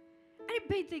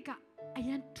အရ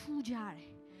န်ထူးခြားတ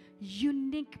ယ်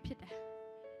unique ဖြစ်တယ်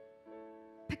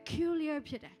peculiar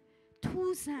ဖြစ်တယ်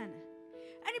ထူးဆန်းတယ်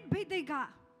အဲ့ဒီဘိသိက်က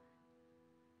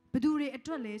ဘယ်သူတွေအ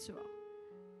တွက်လဲဆိုတော့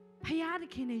ဖခင်သ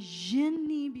ခင်နဲ့ယဉ်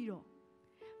နီးပြီးတော့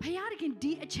ဖ ဖယားတခင်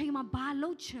ဒီအချိန်မှာဘာလု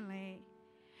ပ်ချင်လဲ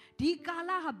ဒီကာ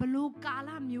လဟာဘလို့ကာလ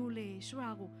မျိုးလဲဆို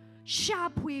တာကိုရှာ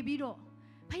ဖွေပြီးတော့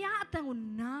ဖယားအတန်ကို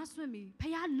နားဆွင့်ပြီးဖ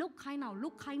ယားလုတ်ခိုင်းတာကိုလု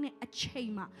တ်ခိုင်းတဲ့အချိ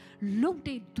န်မှာလုတ်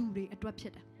တဲ့သူတွေအတွက်ဖြ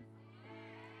စ်တယ်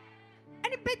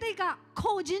အဲ့ဒီဘိသိက်က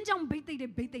ခေါ်ခြင်းကြောင့်ဘိသိက်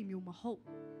တဲ့ဘိသိက်မျိုးမဟုတ်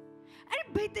အဲ့ဒီ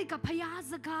ဘိသိက်ကဖယား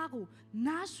စကားကို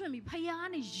နားဆွင့်ပြီးဖယား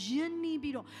နဲ့ယဉ်နီး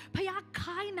ပြီးတော့ဖယား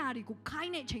ခိုင်းတာတွေကိုခို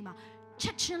င်းတဲ့အချိန်မှာချ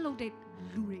က်ချင်းလုတ်တဲ့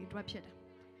လူတွေအတွက်ဖြစ်တယ်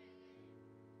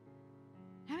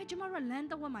ဒါပေမဲ့ကျွန်တော်တို့လမ်း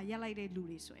တစ်ဝက်မှာရက်လိုက်တဲ့လူ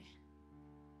တွေဆိုရင်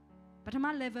ပထမ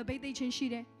level ဘိသိက်ချင်းရှိ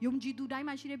တယ်ယုံကြည်သူတိုင်း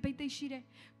မှာရှိတဲ့ဘိသိက်ရှိတယ်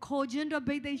ခေါ်ခြင်းတော့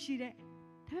ဘိသိက်ရှိတယ်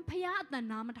ဒါပေမဲ့ဖယားအတန်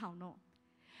နားမထောင်တော့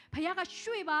ဖယားက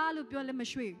ရွှေ့ပါလို့ပြောလဲမ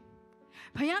ရွှေ့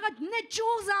ဖယားကနဲ့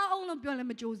ကြိုးစားအောင်လို့ပြောလဲ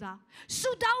မကြိုးစားဆူ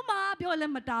တောင်းပါပြောလဲ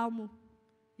မတောင်းဘူး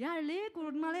ရတယ်လေကို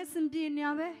ရိုနာလဲစင်ပြေနေရ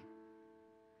ပဲ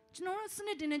ကျွန်တော်တို့စန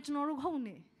စ်တင်နေကျွန်တော်တို့ဟုတ်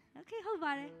နေโอเคဟုတ်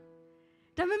ပါတယ်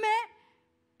ဒါပေမဲ့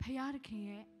ဖယားတခင်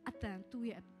ရဲ့အတန်သူ့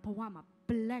ရဲ့ဘဝမှာ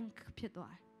blank ဖြစ်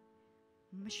သွားတယ်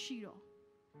မရှိတော့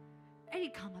အဲ့ဒီ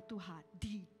ခါမှာသူဟာ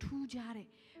ဒီထူးခြားတဲ့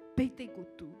ဘိသိက်ကို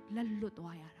သူလက်လွတ်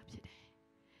သွားရတာဖြစ်တယ်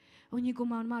။ဘုန်းကြီးက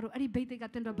မောင်မတို့အဲ့ဒီဘိသိက်က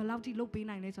တင်တော့ဘယ်လောက်ထိလုပ်ပေး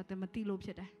နိုင်လဲဆိုတော့တင်မသိလို့ဖြ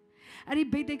စ်တယ်။အဲ့ဒီ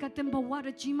ဘိသိက်ကတင်ဘဝတ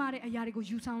ကြီးမားတဲ့အရာတွေကို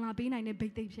ယူဆောင်လာပေးနိုင်တဲ့ဘိ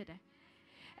သိက်ဖြစ်တယ်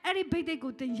။အဲ့ဒီဘိသိက်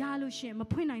ကိုတင်ရလို့ရှိရင်မ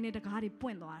ဖွင့်နိုင်တဲ့တကားတွေပွ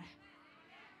င့်သွားတယ်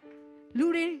။လူ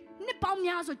တွေနှစ်ပေါင်း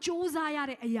များဆိုစ조사ရ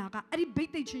တဲ့အရာကအဲ့ဒီဘိ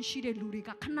သိက်ချင်းရှိတဲ့လူတွေက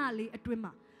ခဏလေးအတွင်း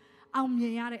မှာအောင်မြ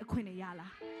င်ရတဲ့အခွင့်အရေးရလာ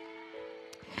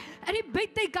။အဲ့ဒီဘိ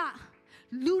သိက်က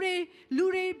လူ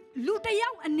တ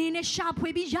ယောက်အနေနဲ့ရှာဖွေ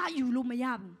ပြီးရယူလို့မရ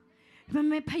ဘူး။ဒါပေ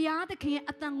မဲ့ဖယားသခင်ရဲ့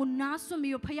အတန်ကိုနားဆွင့်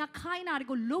ပြီးဖယားခိုင်းတာတွေ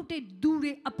ကိုလုပ်တဲ့သူ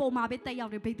တွေအပေါ်မှာပဲတက်ရော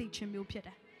က်တဲ့ဘိသိက်ချင်းမျိုးဖြစ်တ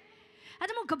ယ်။အဲ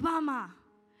ဒါမို့ကဘာမှာ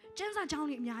ကျန်းစာကြောင်း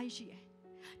တွေအများကြီးရှိတယ်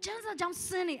။ကျန်းစာကြောင်းစ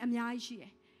င်းတွေအများကြီးရှိတ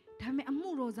ယ်။ဒါပေမဲ့အမှု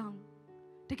တော်ဆောင်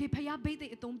တကယ်ဖယားဘိသိ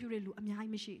က်အသုံးပြုတဲ့လူအများ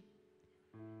ကြီးမရှိဘူး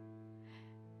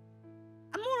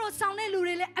။အမှုတော်ဆောင်တဲ့လူ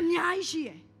တွေလည်းအများကြီးရှိတ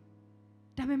ယ်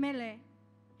။ဒါပေမဲ့လည်း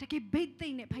တကယ်ဘိသိ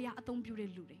က်နဲ့ဖယားအသုံးပြုတဲ့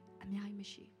လူတွေအများကြီးမ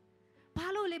ရှိဘာ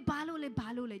လို့လဲ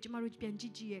ကျမတို့ပြန်ကြ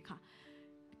ည့်ရဲ့အခါ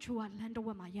အချို့ကလမ်းတစ်ဝ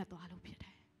က်မှာရပ်သွားလို့ဖြစ်တ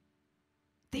ယ်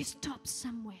they stop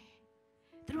somewhere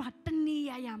သူတို့ဟာတနေ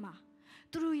ရမှာ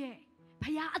သူတို့ရဲ့ဖ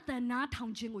ယားအတန်နားထော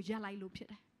င်ခြင်းကိုရပ်လိုက်လို့ဖြစ်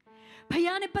တယ်ဖ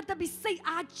ယားနဲ့ပတ်သက်ပြီးစိတ်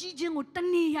အားကြီးခြင်းကိုတ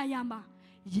နေရမှာ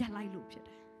ရပ်လိုက်လို့ဖြစ်တ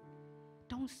ယ်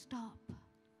don't stop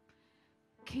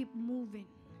keep moving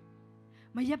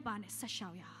မရပ်ပါနဲ့ဆက်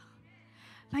ရှောက်ရ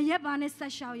မရက်ပါနဲ့ဆ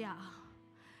က်ရှောက်ရ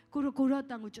ကိုရော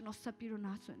တန်ကိုကျွန်တော်ဆက်ပြီးတော့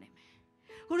နားဆွနေမယ်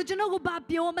ကိုရောကျွန်တော်ကိုဘာ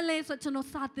ပြောမလဲဆိုကျွန်တော်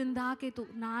စာတင်သားကဲ့သို့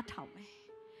နားထောင်မယ်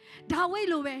ဒါဝိတ်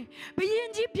လိုပဲဘယင်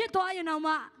ကြီးဖြစ်သွားရင်တော့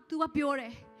မှ तू ကပြောတ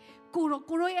ယ်ကို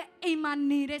ရောရဲ့အိမ်မှာ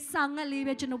နေတဲ့စာငတ်လေး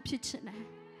ပဲကျွန်တော်ဖြစ်ချင်တယ်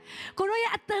ကိုရော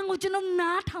ရဲ့အတန်ကိုကျွန်တော်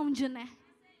နားထောင်ချင်တယ်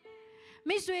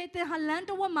မိတ်ဆွေတဲ့ဟာလန်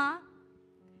တဝက်မှာ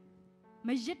မ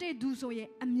ရက်တဲ့သူဆိုရင်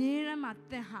အမြဲတမ်းမှာ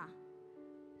တဲ့ဟာ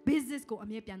business ကိုအ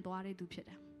မြဲပြန်သွားတဲ့သူဖြစ်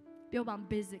တယ်ပြောပါ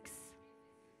basics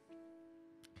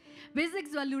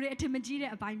ဆိုလူတွေအထင်မကြီး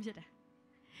တဲ့အပိုင်းဖြစ်တယ်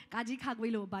။ကာကြီးခါ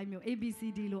ကွေးလိုအပိုင်းမျိုး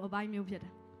ABCD လိုအပိုင်းမျိုးဖြစ်တ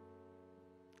ယ်။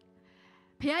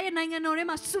ဖခင်ရဲ့နိုင်ငံတော်ထဲ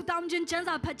မှာဆူတောင်းခြင်းကျမ်း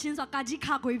စာဖတ်ခြင်းဆိုတာကာကြီး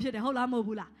ခါကွေးဖြစ်တယ်ဟုတ်လားမဟုတ်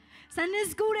ဘူးလား။ Sunday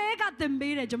School တွေကသင်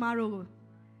ပေးတယ်ကျမတို့ကို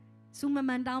။ဆူမ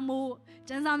မှန်တောင်းဖို့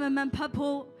ကျမ်းစာမမှန်ဖတ်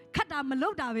ဖို့ခတ်တာမလု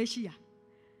ပ်တာပဲရှိရ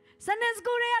။ Sunday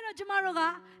School တွေကတော့ကျမတို့က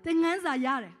သင်ခန်းစာရ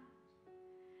တယ်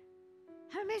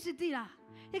။ဟဲ့မေ့စီတီလား။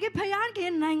ဒီကဖယားက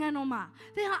နိုင်ငံတော်မှာ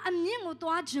သင်ဟာအမြင့်ကို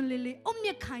သွားခြင်းလေအုံမြ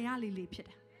င့်ခံရလေဖြစ်တ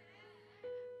ယ်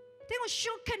။သင်ကို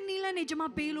ရှုပ်ခနေလဲနေကျမ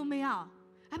ပေးလို့မရအောင်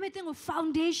။အဲ့မဲ့သင်ကို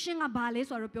foundation ကဘာလဲ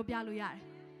ဆိုတော့ပြောပြလို့ရတယ်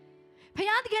။ဖ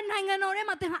ယားကနိုင်ငံတော်ထဲ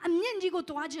မှာသင်ဟာအမြင့်ကြီးကို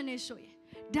သွားခြင်းနေဆိုရင်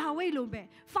ဒါဝိတ်လိုပဲ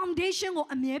foundation ကို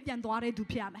အမြဲပြန်သွားတဲ့သူ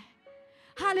ဖြစ်ရမယ်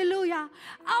။ hallelujah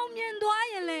အောင်မြင်သွား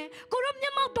ရင်လေကိုရောမျ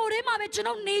က်မှောက်တော်ထဲမှာပဲကျွန်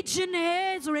တော်နေခြင်း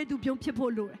နဲ့ဆိုတဲ့သူပြုံးဖြစ်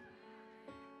ဖို့လိုတယ်။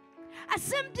အ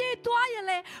စင်ပြေသွားရင်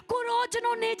လေကိုရောကျွန်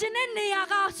တော်နေခြင်းတဲ့နေရာ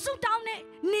ကဆူတောင်းတဲ့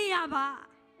နေရာပါ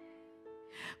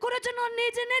ကိုရောကျွန်တော်နေ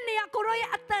ခြင်းတဲ့နေရာကိုရောရဲ့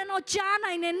အတန်တော်ကြား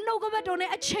နိုင်တဲ့နှုတ်ကပတ်တော်နဲ့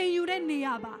အချိန်ယူတဲ့နေ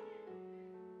ရာပါ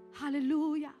ဟာလေလု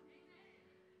ယာ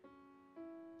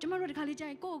ကျွန်တော်တို့ဒီခါလေးကြာ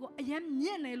ရင်ကိုယ့်ကိုအရင်မြ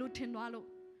င့်နေလို့ထင်သွားလို့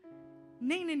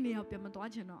နေနေရာပြန်မသွား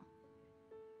ချင်တော့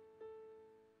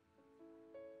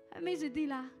အမေစတီ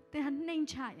လာတဲ့ဟာနှိမ်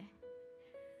ချရဲ့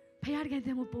ဖခင်က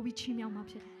တဲ့ကိုပို့ပြီးချီးမြှောက်မှာ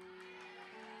ဖြစ်တယ်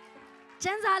ကျ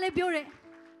မ်းစာလေးပြောတယ်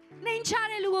နှိမ်ချ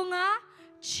တဲ့လူကငါ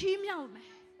ချီးမြှောက်မယ်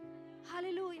ဟာ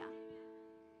လေလုယာ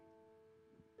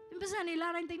ပစံနေလာ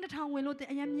တိုင်းတိတ်ထောင်ဝင်လို့တဲ့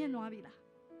အရင်မြင့်သွားပြီလား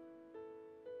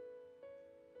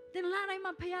တင်လာတိုင်း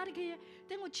မှာဖခင်တကယ်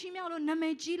တင်ကိုချီးမြှောက်လို့နာမ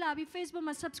ည်ကြီးလာပြီး Facebook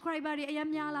မှာ subscriber တွေအရင်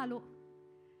များလာလို့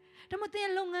ဒါမှမဟုတ်တင်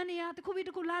လုပ်ငန်းတွေကတစ်ခုပြီးတ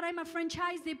စ်ခုလာတိုင်းမှာ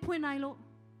franchise တွေဖွင့်နိုင်လို့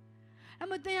ဒါ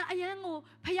မှမဟုတ်တင်အရင်ကို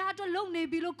ဖခင်အတွက်လုပ်နေ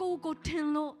ပြီလို့ကိုထင်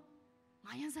လို့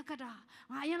ငါရန်စကတာ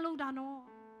ငါအရင်လုပ်တာနော်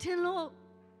ထင်လို့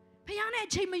ဖခင်နဲ့အ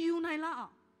ချိန်မယူနိုင်လော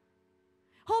က်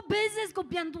whole business go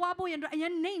ပြန်သွားဖို့ရန်အတွက်အရ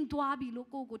င်နှိမ်သွားပြီလို့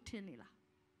ကိုထင်နေလား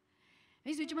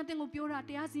အဲ့ဆိုကျွန်မတင်ကိုပြောတာ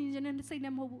တရားစီရင်ခြင်းနဲ့စိတ်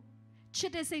နဲ့မဟုတ်ဘူးချ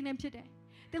စ်တဲ့စိတ်နဲ့ဖြစ်တယ်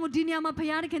တင်ကိုဒီနေရာမှာဖ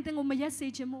ခင်ခင်တင်ကိုမရက်စေ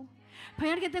ခြင်းမို့ဖခ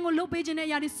င်ခင်တင်ကိုလှုပ်ပေးခြင်းနဲ့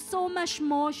အရာတွေ so much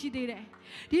more ရှိသေးတယ်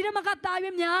ဒီထဲမှာကတာ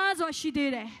ရွေးများစွာရှိ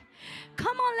သေးတယ်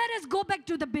Come on let us go back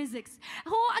to the basics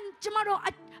ဟိုကျွန်မတို့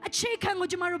အခြေခံကို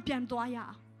ကျွန်မတို့ပြန်သွားရအော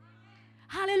င်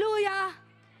Hallelujah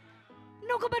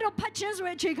နှုတ်ကပတ်တော်ဖတ်ခြင်းဆို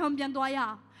တဲ့အခြေခံပြန်သွားရအော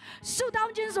င်ဆုတော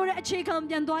င်းခြင်းဆိုတဲ့အခြေခံ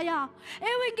ပြန်သွားရအောင်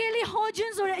ဧဝံဂေလိဟောခြ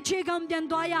င်းဆိုတဲ့အခြေခံပြန်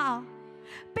သွားရအောင်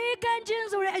ပေးကမ်းခြင်း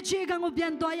ဆိုတဲ့အခြေခံကိုပြ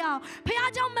န်သွားရအောင်ဖခ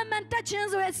င်ကြောင့်မမှန်တတ်ခြင်း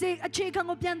ဆိုတဲ့အခြေခံ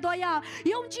ကိုပြန်သွားရအောင်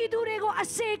ယုံကြည်သူတွေကိုအ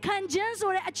စေခံခြင်း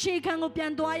ဆိုတဲ့အခြေခံကိုပြ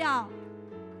န်သွားရအောင်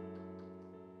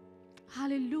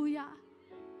Hallelujah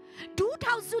ဒူး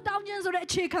ထောက်ဆုတောင်းခြင်းဆိုတဲ့အ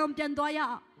ခြေခံပြန်သွားရအော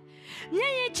င်မျ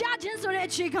က်ရည်ကျခြင်းဆိုတဲ့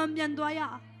အခြေခံပြန်သွားရ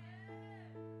အောင်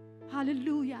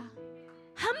Hallelujah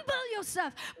Humble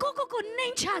yourself ကိုနှိ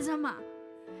မ်ချစမ်းပါ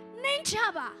နှိမ်ချ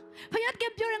ပါဖခင်က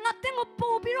ပြောရင်ငါတင်ကို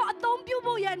ပို့ပြီးတော့အသုံးပြု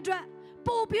ဖို့ရန်အတွက်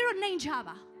ပို့ပြီးတော့နှိမ်ချ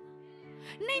ပါ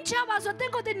နှိမ်ချပါဆိုတ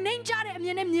င်ကိုနှိမ်ချတဲ့အမြ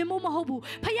င်နဲ့မြင်ဖို့မဟုတ်ဘူး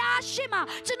ဖခင်ရှေ့မှာ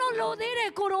ကျွန်တော်လိုသေးတ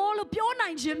ယ်ကိုရောလို့ပြောနို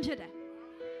င်ခြင်းဖြစ်တယ်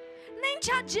နှိမ်ချ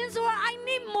ခြင်းဆိုတာ I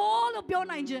need more လို့ပြော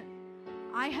နိုင်ခြင်း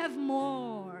I have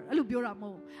more အဲ့လိုပြောတာမ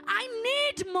ဟုတ် I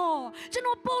need more ကျွန်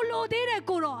တော်ပို့လိုသေးတယ်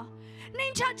ကိုရောနှိ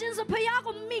မ်ချခြင်းဆိုဖခင်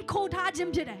ကိုမိခိုထားခြ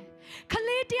င်းဖြစ်တယ်ခ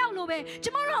လေးတယောက်လိုပဲကျ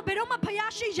မတို့ကဘယ်တော့မှဖ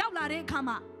ယားရှိရောက်လာတဲ့အခါ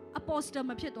မှာအပေါ်စတာ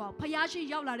မဖြစ်သွားဘူးဖယားရှိ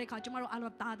ရောက်လာတဲ့အခါကျမတို့အား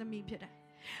လုံးသားသမီးဖြစ်တယ်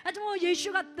အဲကျမတို့ယေရှု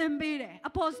ကသင်ပေးတယ်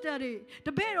အပေါ်စတာတွေတ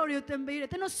ပည့်တော်တွေကိုသင်ပေးတယ်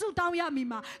သင်တို့ဆုတောင်းရမည်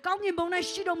မှာကောင်းကင်ဘုံ၌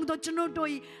ရှိတော်မူသောကျွန်တော်တို့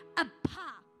၏အဖ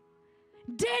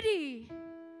Daddy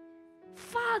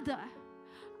Father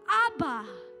Abba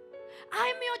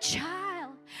I'm your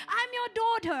child I'm your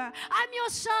daughter I'm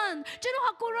your son ကျွန်တော်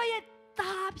ဟာကိုရောရဲ့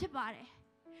သားဖြစ်ပါတယ်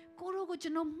ကိုရောကိုကျွ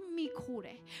န်တော်မိခိုးတ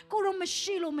ယ်ကိုရောမ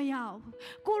ရှိလို့မရဘူး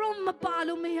ကိုရောမပါ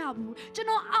လို့မရဘူးကျွန်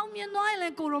တော်အောင်မြင်သွားရင်လ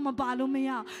ည်းကိုရောမပါလို့မရ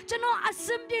ဘူးကျွန်တော်အစ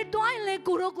င်ပြေသွားရင်လည်း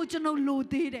ကိုရောကိုကျွန်တော်လို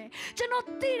သေးတယ်ကျွန်တော်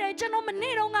သိတယ်ကျွန်တော်မ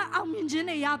နေ့တော့ကအောင်မြင်ခြင်း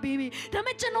တွေရပေးပြီဒါပေ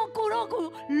မဲ့ကျွန်တော်ကိုရောကို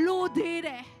လိုသေးတ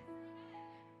ယ်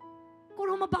ကို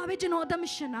ရောမပါဘဲကျွန်တော်အသက်မ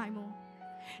ရှင်နိုင်ဘူး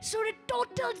ဆိုတော့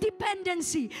total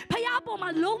dependency ဖယားပေါ်မှာ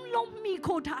လုံးမိ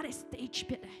ခိုးထားတဲ့ stage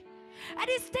ဖြစ်တယ်အဲ့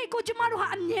ဒီ stage ကိုကျွန်တော်တို့ဟာ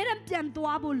အမြဲတမ်းပြန်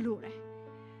သွားဖို့လိုတယ်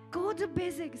Go to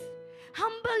basics.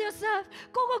 Humble yourself.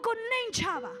 Goနှိမ်ချ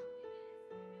ပါ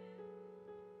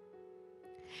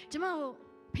ကျွန်မတို့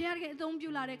ဖခင်ကအသုံးပြု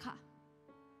လာတဲ့အခါ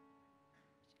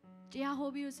တရားဟော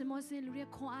ပြီးစမောစင်လူတွေ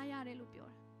ခွန်အားရတယ်လို့ပြော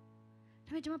တယ်ဒါ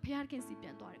ပေမဲ့ကျွန်မဖခင်စီပြ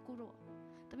န်သွားတယ်ကိုတော့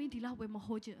တမီးဒီလောက်ပဲမ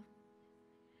ဟောချင်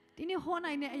ဒီနေ့ဟော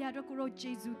နိုင်တဲ့အရာတော့ကိုတော့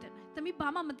ဂျေဇုတင်တယ်တမီးဘာ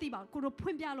မှမသိပါဘူးကိုတော့ဖွ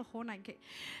င့်ပြလို့ဟောနိုင်ခဲ့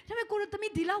ဒါပေမဲ့ကိုတော့တ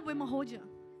မီးဒီလောက်ပဲမဟောချင်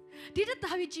ဒီတက်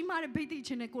တာကြီးကြီးမားတဲ့ဗိသိက်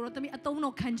ချင်းနဲ့ကိုတော့တမီးအသုံး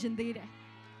တော့ခံချင်သေးတယ်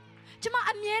ကျွန်မ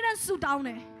အမြဲတမ်းဆူတောင်းတ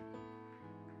ယ်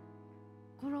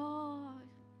ကိုရော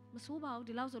မဆိုးပါဘူး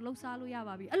ဒီလောက်ဆိုလှုပ်ရှားလို့ရ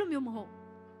ပါပြီအဲ့လိုမျိုးမဟုတ်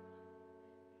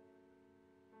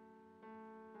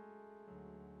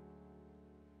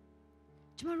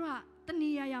ကျွန်မတို့ကတ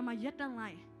ဏှာရာမှာရက်တန့်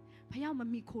လိုက်ဖယောက်မ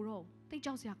မိခိုတော့တိတ်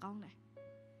ကြောက်စရာကောင်းတယ်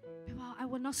ပြပါ I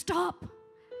will not stop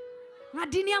ငါ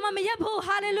ဒီနေရာမှာမရက်ဖို့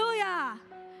hallelujah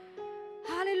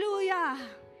hallelujah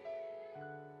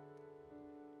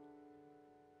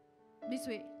မိတ်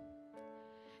ဆွေ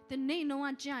တနေ့နှောင်း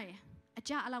ကကြာရင်အ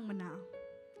ကြအလောက်မနာ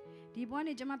ဒီဘွား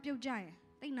နေကျွန်မပြုတ်ကြရင်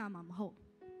တိတ်နာမှာမဟုတ်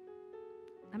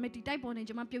ဒါပေမဲ့ဒီတိုက်ပေါ်နေ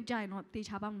ကျွန်မပြုတ်ကြရင်တော့တေ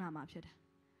ချာပေါက်နာမှာဖြစ်တယ်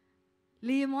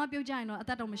လေမောပြုတ်ကြရင်တော့အသ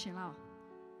က်တော့မရှင်လောက်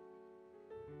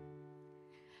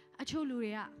အချို့လူ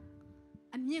တွေက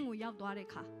အမြင့်ကိုရောက်သွားတဲ့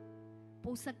အခါ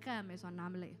ပိုးဆက်ကပ်မယ်ဆိုတာ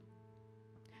နားမလဲ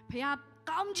ဖခင်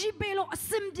ကောင်းကြီးပေးလို့အ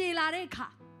စင်ပြေလာတဲ့အခါ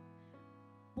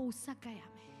ပိုးဆက်ကပ်ရ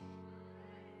မယ်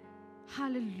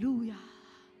hallelujah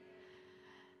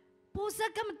ပိုးဆ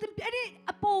က်ကပ်မတင်ပြတဲ့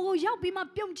အပေါ်ကိုရောက်ပြီးမှ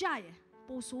ပြုံးကြရင်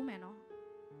ပိုးဆိုးမယ်နော်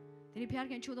ဒီဖ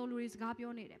ခင်ချိုးတော်လူတွေစကား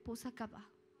ပြောနေတယ်ပိုးဆက်ကပ်ပါ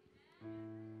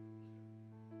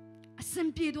အစင်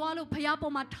ပြေသွားလို့ဖခင်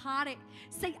ပေါ်မှာထားတဲ့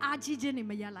စိတ်အားကြီးခြင်းတွေ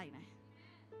မရလိုက်နိုင်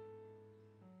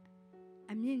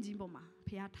အမြင့်ကြီးပေါ်မှာဖ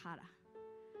ခင်ထားတာ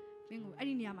မင်းကိုအဲ့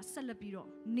ဒီနေရာမှာဆက်လက်ပြီးတော့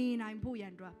နေနိုင်ဖို့ရ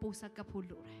န်အတွက်ပိုးဆက်ကပ်ဖို့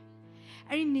လိုတယ်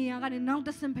အဲ့ဒီနေရာကနေနောက်တ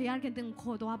စ်ဆင့်ဖခင်ခင်တင်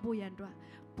ခေါ်သွားဖို့ရန်အတွက်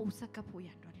ပိုးဆက်ကပ်ဖို့ရ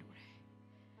န်အတွက်လိုတယ်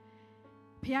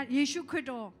ဖခင်ယေရှုခရစ်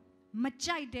တော်မ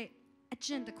ကြိုက်တဲ့အကျ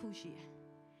င့်တစ်ခုရှိတယ်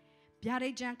ဗျာဒိ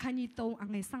တ်ကျမ်းခန်းကြီး3အ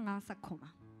ငယ်15ဆက်ခွန်ပါ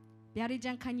ဗျာဒိတ်ကျ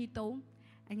မ်းခန်းကြီး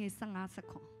3အငယ်15ဆက်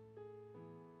ခွန်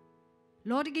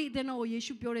လော်ဒဂိတဲ့နော်ယေ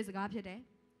ရှုပြောတဲ့စကားဖြစ်တယ်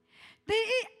သင်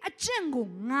၏အကျင့်ကို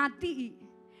ငါသိ၏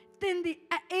သင်သည်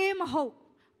အေးမဟုတ်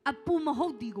အပူမဟု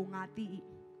တ်ဒီကိုငါသိ၏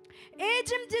အေး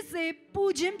ခြင်းဖြစ်စေပူ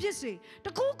ခြင်းဖြစ်စေတ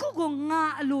ခုခုကိုငါ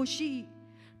အလိုရှိ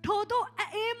ထို့သော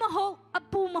အေးမဟုတ်အ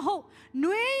ပူမဟုတ်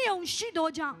နှွေးယုံရှိသော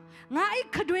ကြောင့်ငါ၏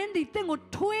ခတွင်းသည်သင်ကို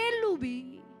ထွေးလူပြီ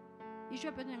ယေရှု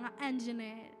ပြောတယ်ငါအန်ဂျင်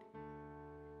နဲ့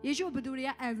ယေရှုဘသူတွေက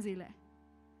အန်စီလဲ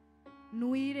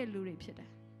နွေးတဲ့လူတွေဖြစ်တယ်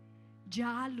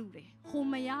ဂျားလူတွေဟို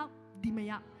မရောက်ဒီမ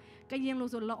ရောက်ကရင်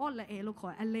လို့ဆိုလော့လဲလို့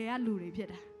ခေါ်အလဲကလူတွေဖြစ်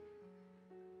တယ်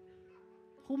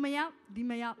ဟိုမရောက်ဒီ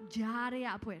မရောက်ဂျားတွေက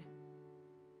အဖွဲ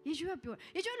ယေရှုကပြော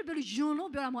ယေရှုလည်းပြောလို့ယွန်လို့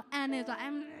ပြောတာမဟုတ်အန်နဲ့ဆိုတာ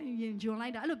ရင်ယွန်လို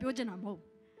က်တာအဲ့လိုပြောချင်တာမဟုတ်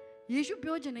ယေရှု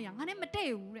ပြောချင်တဲ့ညာငါနဲ့မတ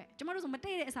ည့်ဘူးတဲ့ကျမတို့ဆိုမတ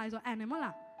ည့်တဲ့အစာဆိုအန်နဲ့မဟုတ်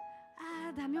လား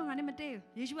ဒါမျိုးငါနဲ့မတည့်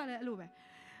ဘူးယေရှုကလည်းအဲ့လိုပဲ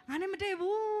ငါနဲ့မတည့်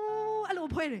ဘူးအဲ့လို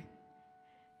ဖွဲတယ်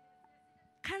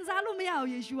ခံစားလို့မရ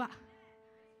ဘူးယေရှုက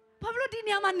ဘာလို့ဒီ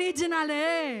နေရာမှာနေချင်တာလဲ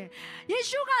ယေ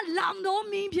ရှုကလောင်တော်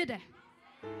မင်းဖြစ်တယ်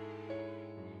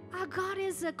Our God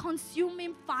is a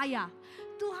consuming fire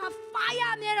သူဟာ fire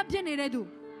အမြဲတမ်းဖြစ်နေတဲ့သူ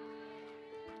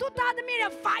သူသားသမီးတွေ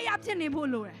fire ဖြစ်နေဖို့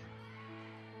လိုတယ်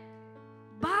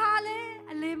ဘာလဲ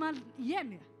အလေးမရက်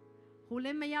နေဟိုလ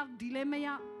ည်းမရောက်ဒီလည်းမ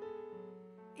ရောက်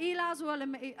အေးလားဆိုတော့လ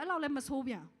ည်းမအေးအဲ့လောက်လည်းမဆိုး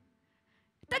ပြန်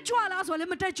တက်ကြွလားဆိုတော့လ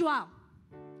ည်းမတက်ကြွ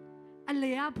အ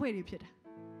လေအဖွဲတွေဖြစ်တယ်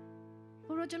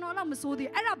ကိုရောကျွန်တော်တော့မစိုးသေး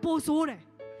အဲ့ဒါပိုဆိုးတယ်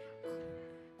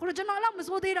ကိုရောကျွန်တော်တော့မ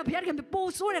စိုးသေးတာဘုရားခင်ပို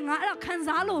ဆိုးတယ်ငါအဲ့ဒါခံ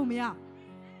စားလို့မရ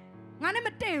ငါနဲ့မ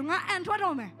တည့်ဘူးငါအန်ထွက်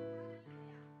တော့မယ်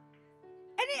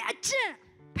အဲ့ဒီအကျင့်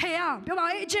ဖေအောင်ပြောပါ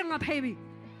ဦးအကျင့်ငါဖေးပြီ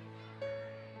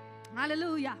ဟာလေ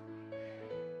လုယာ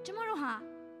ကျွန်တော်တို့ဟာ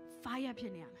fire ဖြ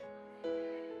စ်နေရမယ်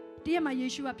တရက်မှာယေ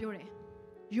ရှုကပြောတယ်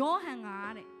ယောဟန်က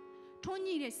တဲ့ထွန်း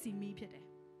ညှိတဲ့စီမီးဖြစ်တယ်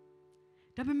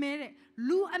ဒါပေမဲ့တဲ့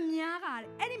လူအများက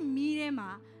အဲ့ဒီမီးထဲမှာ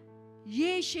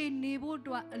ရေရှည်နေဖို့အ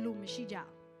တွက်အလိုမရှိကြ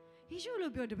ဘူးယေရှု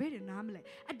လိုပြောတပည့်တွေနားမလဲ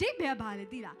အတိတ်ပဲပါလေ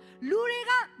သိလားလူတွေ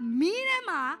ကမီးထဲ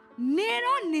မှာနေ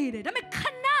တော့နေတယ်ဒါပေမဲ့ခ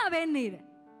ဏပဲနေတယ်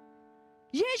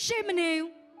ရေရှည်မနေဘူး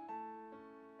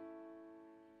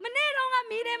မနေ့တော့က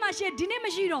မီးထဲမှာရှေ့ဒီနေ့မ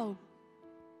ရှိတော့ဘူး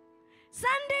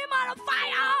Sunday မှာတော့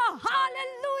fire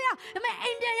hallelujah ဒါပေမဲ့အိ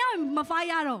မ်ပြန်ရောက်မ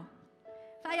fire တော့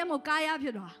fire မကာယဖြ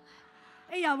စ်သွား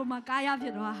အဲ့ရပေါ်မှာကာယဖြ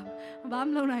စ်သွားဘာမှ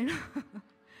မလုပ်နိုင်တော့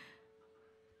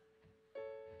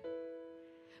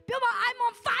ပြောပါ I'm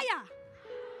on fire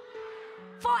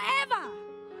forever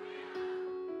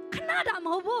ခဏတာမ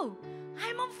ဟုတ်ဘူး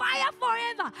I'm on fire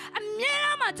forever အမြဲတ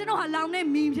မ်းမှာကျွန်တော်ဟာလောင်နေ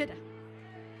မင်းဖြစ်တယ်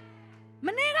မ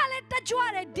နေ့ကလည်းတက်ကြွ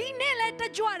တယ်ဒီနေ့လည်းတ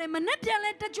က်ကြွတယ်မနေ့ပြန်လ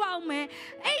ည်းတက်ကြွအောင်မယ်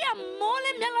အဲ့ရမိုးလ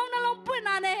ည်းမျက်လုံးနှလုံးပွင့်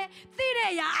လာတယ်သိတဲ့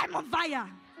အရာ I'm on fire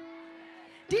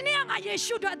ဒီနေ့ကယေ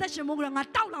ရှုတော်အသက်ရှင်မို့ကငါ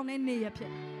တောက်လောင်နေနေရဖြ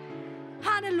စ်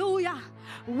ဟာလေလုယာ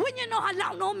ဝိညာဉ်တော်ဟာလော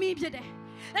င်တော်မင်းဖြစ်တယ်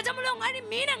ဒါကြောင့်မလို့ငါဒီ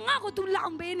မင်းနဲ့ငါ့ကို तू လော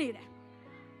င်ပေးနေတယ်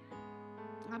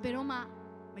ငါဘယ်တော့မှ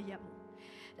မရက်ဘူး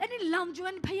အဲ့ဒီလောင်ကျွ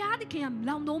မ်းဖယားသခင်က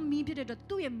လောင်တော်မင်းဖြစ်တဲ့အတွက်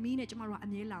သူ့ရဲ့မင်းနဲ့ကျမတို့ကအ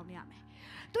မြဲလောင်နေရမယ်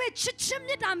သူ့ရဲ့ချစ်ချင်း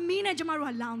မြတ်တာမင်းနဲ့ကျမတို့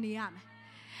ကလောင်နေရမယ်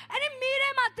အဲ့ဒီမင်းထဲ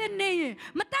မှာတင်နေရင်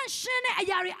မတန့်ရှင်းတဲ့အ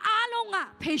ရာတွေအားလုံးက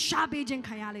ဖေရှားပေးခြင်း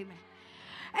ခံရလိမ့်မယ်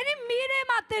အဲ့ဒီမီးထဲ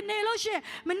မှာတင်နေလို့ရှိရင်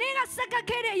မနေ့ကစက်ကတ်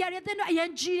ခဲ့တဲ့အရာတွေတင်တော့အရင်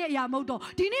ကြီးတဲ့အရာမဟုတ်တော့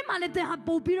ဒီနေ့မှလည်းတင်ဟာ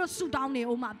ပို့ပြီးတော့ဆူတောင်းနေ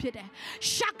အောင်မှဖြစ်တယ်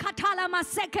ရှက်ခါထားလာမှ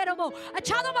ဆက်ခဲ့တော့အ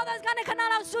ခြားသောဘာသာစကားနဲ့ခဏ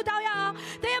လောက်ဆူတောင်းရအောင်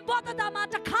တင်ဘောတတာမှာ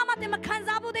တစ်ခါမှတင်မခံ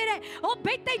စားဘူးသေးတဲ့ဟို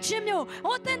ဘိတ်သိက်ချင်းမျိုး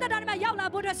ဟိုတင်တာမှာရောက်လာ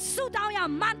ဖို့အတွက်ဆူတောင်းရ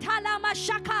မန်ထားလာမှ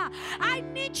ရှက်ခါ I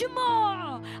need you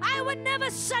more I will never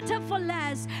settle for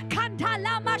less ခံထား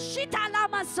လာမှရှိထားလာ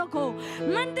မှစကို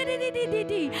မန်တီ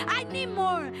တီ I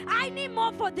need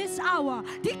more for this hour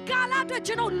ဒီကာလအတွက်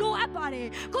ကျွန်တော်လိုအပ်ပါတယ်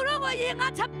ကိုရောကိုရင်ငါ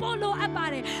ချက်ပေါ်လိုအပ်ပါ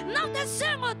တယ်နောက်တစ်ဆ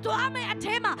င့်ကိုတွားမယ်အ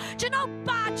ထဲမှာကျွန်တော်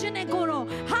ပါခြင်းနဲ့ကိုရော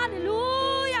ဟာလေလု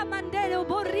ယာမန်ဒေလို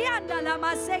ဘောရီယန်ဒါလာမ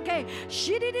ဆေကေ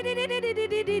ရှိဒီဒီ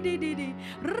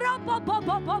ရောဘော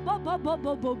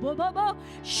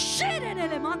ရှိတယ်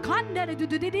လေမခန်တယ်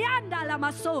ဒီအန်ဒါလာမ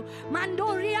ဆိုမန်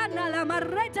ဒိုရီယန်ဒါလာမ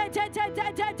ရဲချေ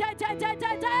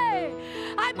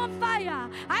I'm on fire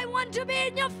I want to be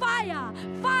in your fire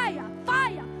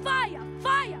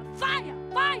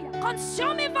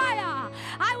consuming fire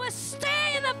I will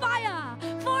stay in the fire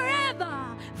forever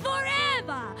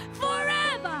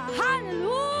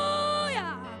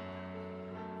hallelujah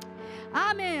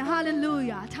amen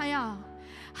hallelujah ထားရအောင်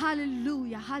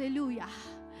hallelujah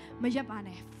မရပ်ပါ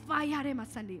နဲ့ fire ထဲမှာ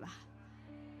ဆက်နေပါ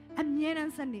အမြဲတ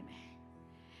မ်းဆက်နေမယ်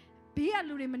ဘေးက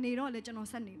လူတွေမနေတော့လေကျွန်တော်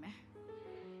ဆက်နေမယ်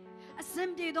အစင်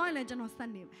ပြေတော့ရင်လည်းကျွန်တော်ဆ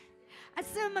က်နေမယ်အ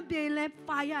စင်မပြေလဲ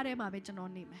fire ထဲမှာပဲကျွန်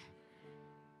တော်နေမယ်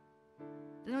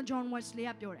John Wesley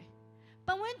ကပြောတယ်ပ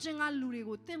တ်ဝန်းကျင်ကလူတွေ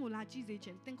ကိုတင့်ကိုလာကြည့်စေချ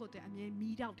င်တင့်ကိုတဲ့အမြဲ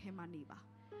မီးတောက်ထဲမှာနေပါ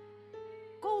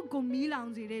ကိုမီးလောင်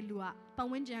စေတဲ့လူကပတ်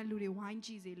ဝန်းကျင်ကလူတွေဝိုင်းကြ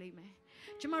ည့်စေလိမ့်မယ်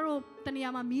ကျမတို့တနေရာ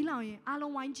မှာမီးလောင်ရင်အား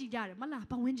လုံးဝိုင်းကြည့်ကြတယ်မလား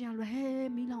ပတ်ဝန်းကျင်ကလူဟဲ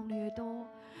မီးလောင်နေတော့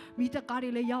မီးတကားတွေ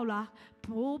လည်းရောက်လာ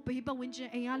ဘိုးဘေးပတ်ဝန်းကျင်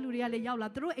အိမ်ကလူတွေကလည်းရောက်လာ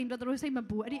သူတို့အိမ်တော့သူတို့စိတ်မ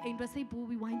ပူအဲ့ဒီအိမ်တော့စိတ်ပူ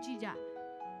ပြီးဝိုင်းကြည့်ကြ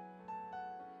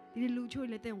ဒီလူချို့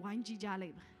လည်းတဲ့ဝိုင်းကြည့်ကြလိ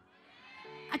မ့်မယ်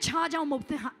အခြားကြောင့်မဟုတ်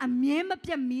တဲ့ဟာအမြဲမ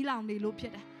ပြတ်မီးလောင်နေလို့ဖြ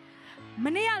စ်တယ်မ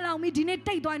နေ့ကလောင်ပြီးဒီနေ့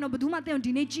တိတ်သွားရင်တော့ဘယ်သူမှတဲ့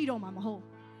ဒီနေ့ကြည့်တော့မှာမဟုတ်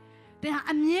Then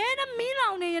a miena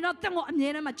mila on not the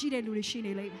miena machine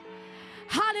lushini.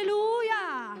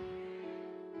 Hallelujah.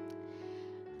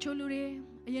 Cholure,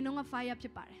 you know a fire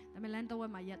pipare, the melento where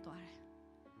my yet were.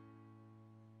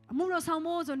 A muros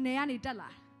homos on Neani Della.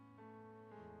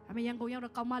 I mean, young go out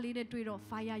of Kamali to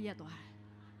fire yet were.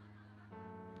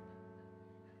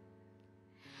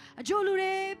 A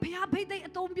jolure, Pia Pay a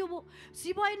tomb bubo,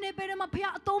 Siboy Neberema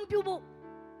Pia a tomb bubo,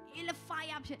 in a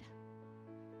fire pit.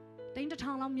 Danger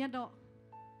town on your door.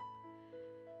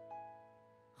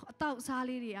 Hot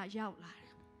salary a yaw.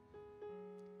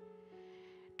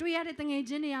 တွေ့ရတဲ့တငယ်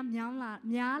ချင်းတွေက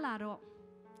များလာတော့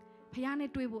ဖခင်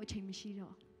နဲ့တွေ့ဖို့အချိန်မရှိ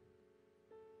တော့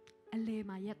အလေ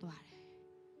မှာရက်သွားတယ်။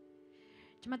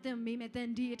ကျွန်မတင်မေးမယ်တန်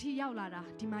ဒီအထိရောက်လာတာ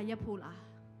ဒီမှာရက်ဖို့လား။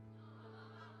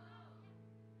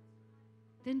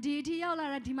တန်ဒီအထိရောက်လာ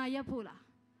တာဒီမှာရက်ဖို့လား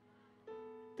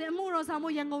။တင်အမှုတော်ဆောင်မှု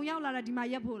ရန်ကုန်ရောက်လာတာဒီမှာ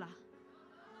ရက်ဖို့လား။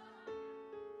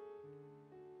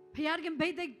ဖခင်ကဘိ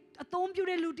တ်အသုံးပြု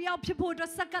တဲ့လူတယောက်ဖြစ်ဖို့အတွ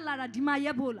က်စက္ကပ်လာတာဒီမှာရ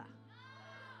က်ဖို့လား။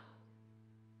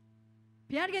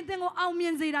 ဘုရားခင်သင်ကိုအောင်မြ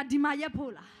င်စေတာဒီမှာရက်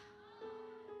ဖို့လား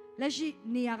လက်ရှိ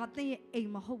နေရာကသင်ရဲ့အိ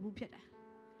မ်မဟုတ်ဘူးဖြစ်တယ်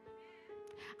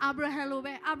အာဗြဟံလို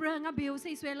ပဲအာဗြဟံကဘယ်ကို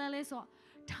စိတ်ဆွဲလန်းလဲဆိုတော့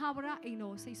ထာဝရအိမ်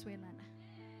တော်စိတ်ဆွဲလန်းတယ်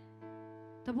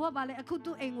တဘောကပါလေအခု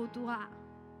သူ့အိမ်ကိုသူက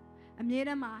အမြဲတ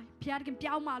မ်းမှာဘုရားခင်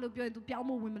ပြောင်းမှလို့ပြောရင်သူပြောင်း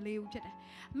မဝင်မလေးဘူးဖြစ်တယ်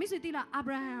မိတ်ဆွေသိလားအာ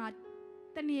ဗြဟံက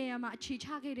တနေရာမှာအခြေချ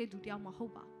ခဲ့တဲ့သူတယောက်မဟု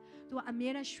တ်ပါသူကအမြဲ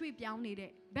တမ်းရွှေ့ပြောင်းနေ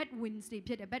တဲ့ bad winds တွေ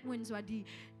ဖြစ်တယ် bad winds ဆိုတာဒီ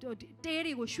တဲ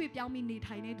တွေကိုရွှေ့ပြောင်းပြီးနေ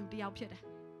ထိုင်နေသူတယောက်ဖြစ်တယ်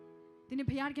ဒီနေ့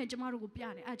ဖခင်ကကျမတို့ကိုပြ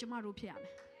တယ်အဲကျမတို့ဖြစ်ရမ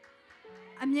ယ်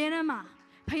အမြဲတမ်းမှာ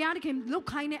ဖခင်လုတ်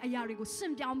ခိုင်းတဲ့အရာတွေကိုစ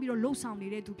င်ပြောင်းပြီးတော့လှုပ်ဆောင်နေ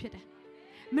တဲ့သူဖြစ်တယ်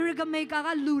miracle maker က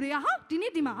လူတွေကဟာဒီ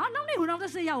နေ့ဒီမှာဟာနောက်နေ့ဟိုနောက်တ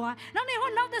စ်ဆင့်ရောက်သွားနောက်နေ့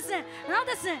ဟိုနောက်တစ်ဆင့်နောက်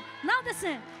တစ်ဆင့်နောက်တစ်ဆ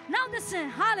င့်နောက်တစ်ဆင့်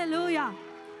hallelujah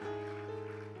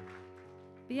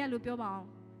ဒီကလူပြောပါအောင်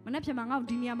မနေ့ဖြန်မှာငါ့ကို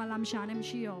ဒီနေရာမှာလာမရှာနဲ့မ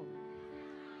ရှိရော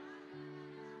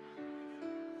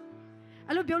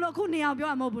အဲ့လိုပြောလို့အခုနေအောင်ပြော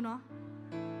ရမှာမဟုတ်ဘူးနော်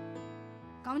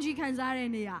ကောင်းကြီးခံစားရတဲ့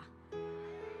နေရာ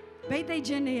ဘိတ်သိက်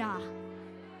ခြင်းနေရာ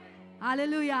ဟာလေ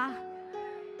လုယာ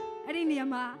အဲ့ဒီနေရာ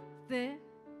မှာ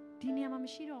ဒီနေရာမှာမ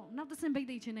ရှိတော့နောက်တစ်ဆင့်ဘိတ်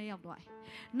သိက်ခြင်းနဲ့ရောက်သွားပြီ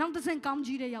နောက်တစ်ဆင့်ကောင်း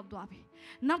ကြီးတွေရောက်သွားပြီ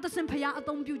နောက်တစ်ဆင့်ဖခင်အ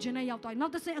သုံးပြုခြင်းနဲ့ရောက်သွားပြီနော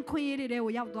က်တစ်ဆင့်အခွင့်အရေးတွေ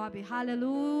ကိုရောက်သွားပြီဟာလေ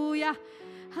လုယာ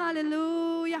ဟာလေလု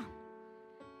ယာ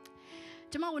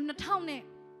ကျွန်မတို့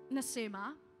2020မှာ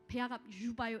ဖခင်ကယူ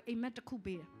ပါယိုအိမ်မက်တစ်ခု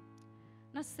ပေးတယ်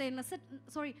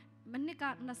sorry မနစ်က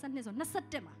22ဆို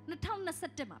21မှာ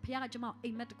2021မှာဖခင်ကကျွန်မကိုအိ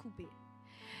မ်မက်တစ်ခုပေး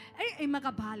အဲ့ဒီအိမ်မက်က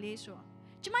ဘာလဲဆိုတော့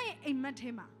ကျွန်မရဲ့အိမ်မက်ထဲ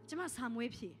မှာကျွန်မစာ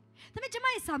မွေးဖြေဒါပေမဲ့ကျွန်မ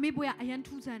ရဲ့စာမေးပွဲကအရန်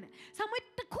ထူးဆန်းတယ်စာမွေး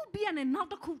တစ်ခုပြီးရတယ်နောက်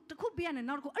တစ်ခုပြီးရတယ်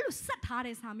နောက်တစ်ခုအဲ့လိုဆက်ထား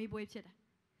တဲ့စာမေးပွဲဖြစ်တယ်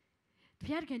ဖ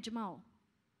ခင်ကျွန်မကို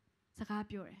စကား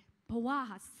ပြောတယ်ဘဝ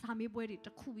ဟာစာမေးပွဲတွေတ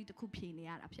စ်ခုပြီးတစ်ခုဖြေနေ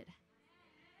ရတာဖြစ်တယ်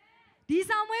ဒီ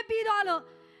စာမွေးပြီးတော့လို့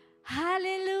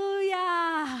hallelujah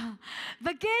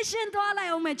vacation သွားလို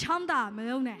က်အောင်မယ်ချမ်းသာမ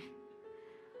လုံးနဲ့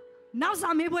နောက်စာ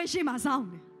မေးပွဲရှိမှစောင်း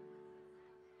တယ်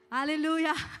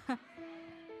hallelujah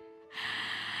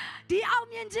ဒီအောင်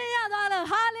မြင်ခြင်းရသွားလို့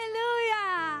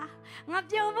hallelujah ငါ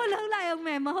ပြုံဖို့လှုပ်လိုက်အောင်မ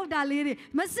ယ်မဟုတ်တာလေးတွေ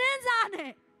မစင်းစား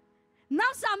နဲ့နော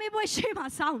က်စာမေးပွဲရှိမှ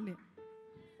စောင်းတယ်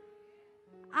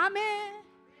အာမင်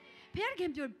ဘုရားခ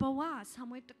င်ပြောဘဝစာ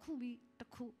မွေးတစ်ခုပြီးတစ်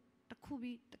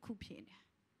ခုဖြစ်နေ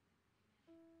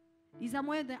ဒီစာ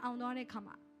မွေးတဲ့အောင်သွားတဲ့ခါ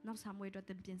မှာနောက်စာမွေးအတွက်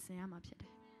သင်ပြင်ဆင်ရမှာဖြစ်တ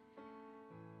ယ်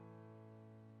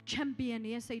ချန်ပီယံ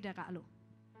ရဲ့စိတ်ဓာတ်ကအဲ့လို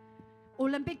အို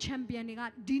လံပစ်ချန်ပီယံတွေက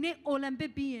ဒီနေ့အိုလံပ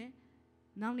စ်ပြီးရင်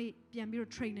နောက်နေ့ပြန်ပြီး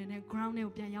တော့ training နဲ့ ground နဲ့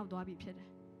ကိုပြန်ရောက်သွားပြီဖြစ်တယ်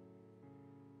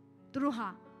သူတို့ဟာ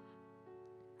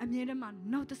အမြဲတမ်း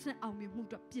နောက်တစ်ဆင့်အောင်မြင်မှု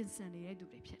အတွက်ပြင်ဆင်နေတဲ့သူ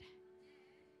တွေဖြစ်တယ်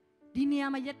ဒီနေရာ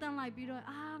မှာရက်တန်းလိုက်ပြီးတော့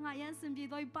ငါရန်စင်ပြေ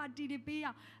သွားပြီပါတီတွေပေးရ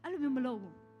အဲ့လိုမျိုးမလုပ်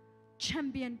ဘူးချန်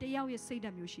ပီယံတယောက်ရဲ့စိတ်ဓာ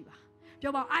တ်မျိုးရှိပါ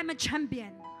ပြောပါ I'm a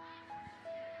champion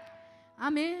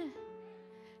Amen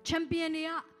champion တွေ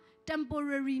က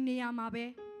temporary နေရာမှာပဲ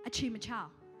အခြေမချအောင်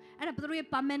အဲ့ဒါသူတို့ရဲ့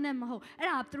permanent မဟုတ်အဲ့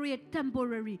ဒါသူတို့ရဲ့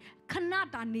temporary ခဏ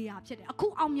တာနေရာဖြစ်တယ်အခု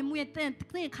အောင်မြင်မှုရဲ့သင်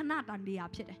ခဏတာနေရာ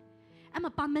ဖြစ်တယ်အဲ့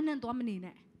မှာ permanent သွားမနေ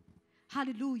နဲ့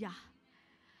hallelujah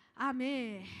amen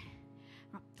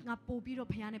ငါပို့ပြီးတော့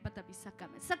ဖခင်နဲ့ပတ်သက်ပြီးစက္ကပ်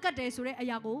မယ်စက္ကပ်တယ်ဆိုတဲ့အ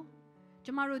ရာကိုကျ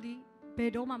မတို့ဒီဘ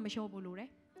ယ်တော့မှမလျှော့ဘူးလို့တယ်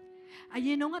အရ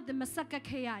င်တော့ကမစက္ကပ်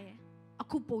ခဲ့ရရင်အ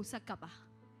ခုပို့စက္ကပ်ပါ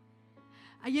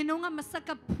အရင်တော့ကမစက္က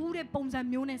ပ်ဖူးတဲ့ပုံစံ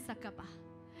မျိုးနဲ့စက္ကပ်ပါ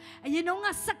အရင်တော့က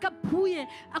စက္ကပ်ဖူးရင်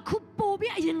အခုပို့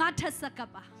ပြီးအရင်ကထက်စက္ကပ်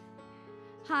ပါ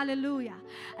ဟာလေလုယာ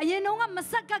အရင်တော့ကမ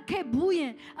စက္ကပ်ခဲ့ဘူးရ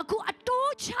င်အခုအ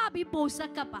တိုးချပြီးပို့စ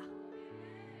က္ကပ်ပါ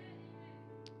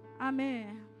အာမင်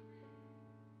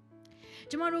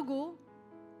ကျမတို့ကို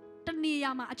တနေရာ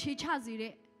မှာအခြေချစေ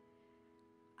တဲ့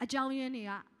အကြောင်းရင်းတွေ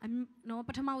ကနော်ပ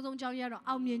ထမဆုံးအကြောင်းရင်းကတော့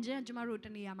အောင်မြင်ခြင်းကျမတို့တ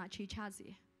နေရာမှာအခြေချစေ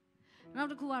နောက်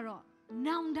တစ်ခုကတော့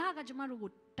နောင်တကကျမတို့ကို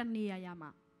တ နေရမှာ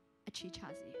အခြေချ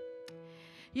စေ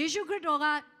ယေရှုခရစ်တော်က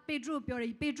ပေတရုပြောတ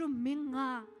ယ်ပေတရုမင်းငါ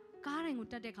ကားတိုင်းကို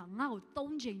တက်တဲ့အခါငါ့ကို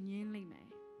3ချိန်ညင်းလိုက်မယ်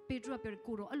ပေတရုကပြောတယ်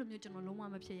ကိုတော့အဲ့လိုမျိုးကျွန်တော်လုံးဝ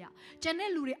မဖြစ်ရကျန်တဲ့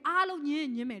လူတွေအားလုံးည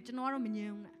င်းမယ်ကျွန်တော်ကတော့မည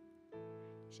င်းဘူးနဲ့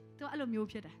သူအဲ့လိုမျိုး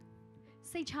ဖြစ်တယ်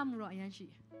စိတ်ချမှုတော့အရင်ရှိ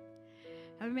တယ်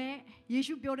ဒါပေမဲ့ယေ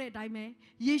ရှုပြောတဲ့အတိုင်းပဲ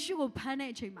ယေရှုကိုဖမ်းတဲ့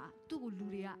အချိန်မှာသူ့ကိုလူ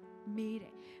တွေကမေးတ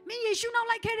ယ်မင်းယေရှုနောက်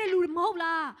လိုက်ခဲ့တဲ့လူမဟုတ်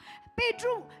လားပေတ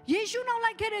ရုယေရှုနောက်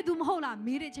လိုက်ခဲ့တဲ့သူမဟုတ်လား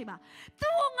မေးတဲ့အချိန်မှာ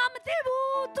သူ့ကိုငါမသိ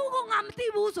ဘူးသူ့ကိုငါမသိ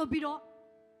ဘူးဆိုပြီးတော့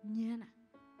ညင်းတယ်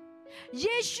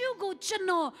ယေရှုကိုကျွန်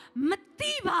တော်မ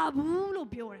သိပါဘူးလို့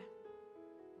ပြောတယ်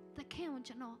သခင်ကို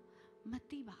ကျွန်တော်မ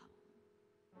သိပါဘူး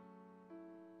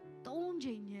3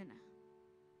ချိန်ညင်းတယ်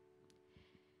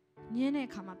ညင်းတဲ့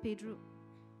အခါမှာပေတရု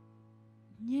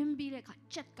ညင်းပြီးတဲ့အခါ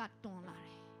ကြက်ကတွန်လာတ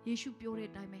ယ်ယေရှုပြောတဲ့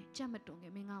အတိုင်းပဲကြက်မတွန်ခ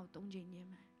င်မင်းငါ့ကို3ချိန်ညင်း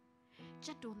မယ်ကြ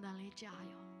က်တွန်တယ်လဲကြား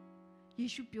ရောယေ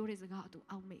ရှုပြောတဲ့စကားအတူ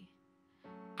အောက်မေ့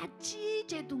အကြီး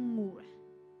ကျယ်သူငိုတယ်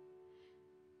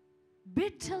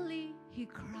bitterly he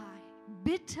cried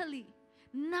bitterly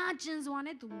နာကျင်စွာ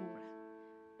နဲ့သူငိုတယ်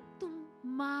သူ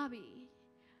မားပြီ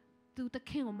သူတ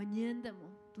ခင်ကိုမညင်းတယ်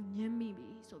မို့သူညင်းမိပြီ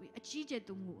ဆိုပြီးအကြီးကျယ်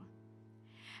သူငိုတယ်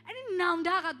အဲ့ဒီနောင်တ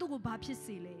ကသူ့ကိုဘာဖြစ်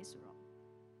စေလဲဆိုတော့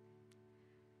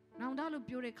နောင်တလို့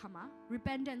ပြောတဲ့ခါမှာ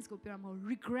repentance ကိုပြောတာမဟုတ်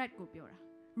regret ကိုပြောတာ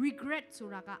regret ဆို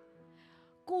တာက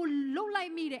ကိုလှုပ်လို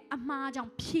က်မိတဲ့အမှားကြော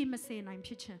င့်ဖြေမစင်နိုင်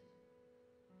ဖြစ်ခြင်း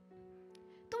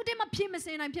သူတည်းမဖြေမစ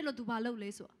င်နိုင်ဖြစ်လို့သူဘာလုပ်လဲ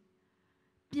ဆို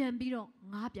ပြန်ပြီးတော့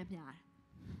ငါပြန်မြားတယ်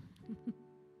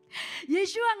ယေ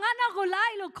ရှုကငါနောက်ကိုလို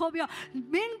က်လို့ခေါ်ပြီးတော့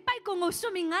မင်းပိုက်ကုံကိုစွ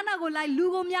န့်ပြီးငါနောက်ကိုလိုက်လူ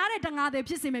ကိုများတဲ့တငါတွေ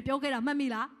ဖြစ်စေမယ်ပြောခဲ့တာမှတ်မိ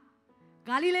လား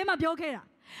ဂါလိလဲမှာပြောခဲ့တာ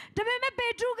ဒါပေမဲ့ပေ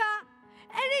တရုက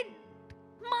အဲ့ဒီ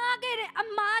မှားခဲ့တဲ့အ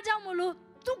မှားကြောင့်မလို့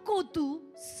သူ့ကိုယ်သူ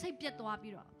စိတ်ပြတ်သွား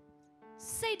ပြီးတော့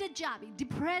စိတ်တကြပြီး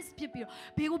depressed ဖြစ်ပြီးတော့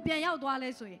ဘေးကိုပြန်ရောက်သွားလဲ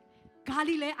ဆိုရင်ဂါ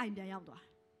လိလဲအိုင်ပြန်ရောက်သွား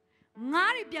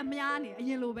ငါးတွေပြန်များနေအ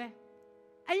ရင်လိုပဲ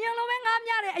ငါး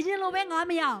များတယ်အရင်လိုပဲငါး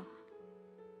မရအောင်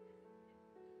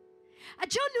အ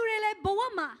ချို့လူတွေလည်းဘဝ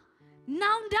မှာ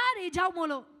နောင်တတွေကြောင့်မ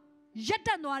လို့ရက်တ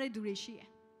က်သွားတဲ့သူတွေရှိတယ်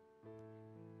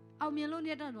အောင်မြင်လို့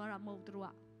ရက်တက်သွားတာမဟုတ်သူတို့က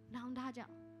နောင်တကြော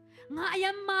င့်ငါအရ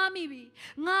င်မားမိပြီ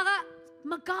ငါက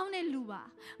မကောင်းတဲ့လူပါ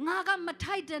ငါကမ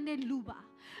ထိုက်တဲ့လူပါ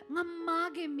ငါမား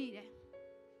ခဲ့မိတယ်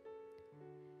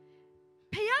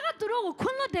ဖခင်ကသူတို့ကိုခွ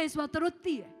င့်လွှတ်တယ်ဆိုတာသူတို့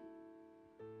သိတယ်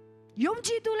ယုံကြ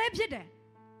ည်သူလည်းဖြစ်တယ်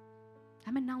ဒါ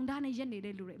ပေမဲ့နောင်တနဲ့ရက်နေ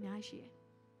တဲ့လူတွေအများကြီးရှိတယ်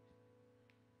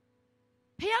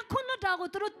ဖခင်ခွင့်လွှတ်တာကို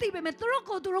သူတို့သိပေမဲ့သူတို့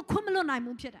ကိုသူတို့ခွင့်မလွှတ်နိုင်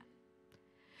ဘူးဖြစ်တယ်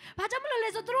ဘာကြောင့်မလို့လဲ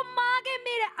ဆိုသူတို့မားခဲ့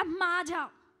မိတဲ့အမှားကြော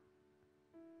င့်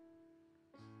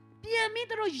ပြန်ပြီး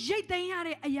သူတို့ရိတ်သိမ်းရ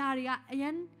တဲ့အရာတွေကအရ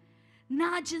င်နာ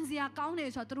ကျင်စရာကောင်းတ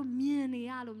ယ်ဆိုတော့သူတို့မြင်နေ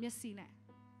ရလို့မျက်စိနဲ့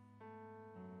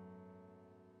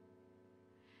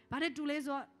ဘာနဲ့တူလဲ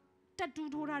ဆိုတော့တက်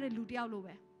တူးထိုးထားတဲ့လူတယောက်လို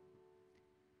ပဲ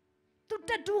သူ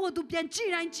တက်တူးကိုသူပြန်ကြ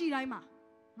ည့်တိုင်းမှာ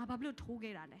ငါဘာဖြစ်လို့ထိုး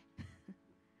ခဲ့တာလဲ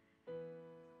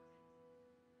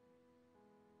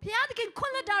ဖျားသခင်ခွ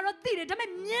င့်လွှတ်တာတော့သိတယ်ဒါပေ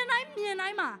မဲ့မြင်တို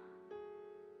င်းမှာ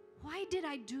why did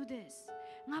I do this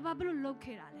ငါဘာဖြစ်လို့လုပ်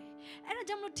ခဲ့တာလဲအဲ့ဒါ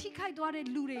ကြောင့်မလို့ထိခိုက်သွားတဲ့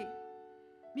လူတွေ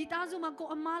မိသားစုမှာကို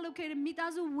အမားလုပ်ခဲ့တဲ့မိ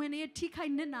သားစုဝင်တွေထိခို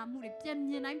က်နစ်နာမှုတွေပြန်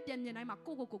မြင်တိုင်းမှာ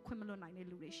ကိုခွင့်မလွှတ်နိုင်တဲ့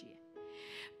လူတွေရှိတယ်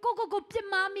ကိုပြစ်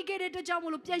မှားမိခဲ့တဲ့အတွက်ကြောင့်မ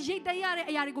လို့ပြန်ရိတ်သိမ်းရတဲ့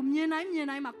အရာတွေကိုမြင်တို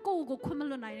င်းမှာကိုခွင့်မ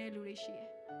လွှတ်နိုင်တဲ့လူတွေရှိတယ်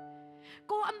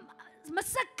ကိုမ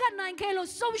စက္ကနိုင်ခဲ့လို့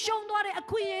ဆုံးရှုံးသွားတဲ့အ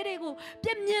ခွင့်အရေးတွေကိုပြ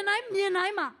န်မြင်တို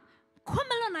င်းမှာခွင့်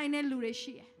မလွှတ်နိုင်တဲ့လူတွေ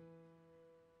ရှိတယ်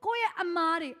ကိုရဲ့အ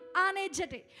မားတွေအားနည်းချက်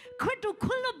တွေခရစ်တော်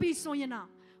ခွင့်လွှတ်ပြီးဆိုရင်တော့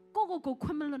ကိုခွ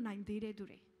င့်မလွှတ်နိုင်သေးတဲ့သူ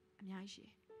တွေအများကြီးရှိတ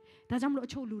ယ်ဒါကြောင့်မလို့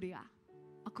အချို့လူတွေက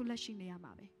အခုလက်ရှိနေရ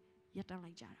မှာပဲရပ်တန့်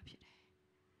လိုက်ကြတာဖြစ်တယ်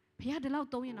ဘုရားဒီလောက်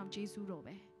သုံးရင်တော့ဂျေဇုတော်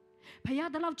ပဲဘုရား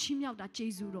ဒီလောက်ချီးမြှောက်တာဂျေ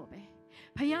ဇုတော်ပဲ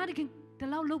ဘုရားတခင်ဒီ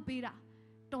လောက်လုပ်ပေးတာ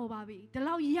တော်ပါပြီဒီ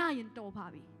လောက်ရရင်တော်ပါ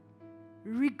ပြီ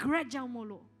regret ကြောင့်မို့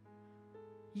လို့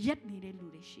ရက်နေတဲ့လူ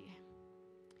တွေရှိတယ်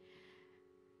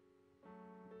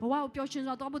ဘဝကိုပျော်ရွှင်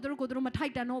စွာသွားဖို့သူတို့မထို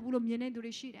က်တန်တော့ဘူးလို့မြင်တဲ့သူ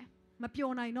တွေရှိတယ်မ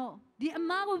ပျော်နိုင်တော့ဒီအ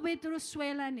မားကိုပဲသူတို့ဆွဲ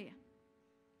လန်းနေ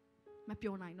မ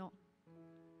ပျော်နိုင်တော့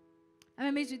အ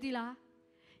မေစုတီလာ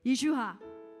ယေရှုဟာ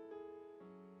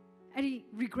အဲ့ဒီ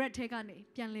regret ထဲကနေ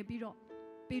ပြန်လည်ပြီးတော့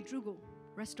ပေတရုကို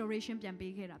restoration ပြန်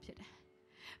ပေးခဲ့တာဖြစ်တယ်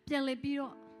ပြန်လည်ပြီး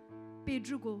တော့ပေတ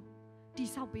ရုကိုတိ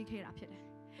ဆောက်ပေးခဲ့တာဖြစ်တယ်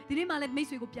ဒီနေ့မှလည်းမိတ်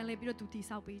ဆွေကိုပြန်လည်ပြီးတော့သူတိ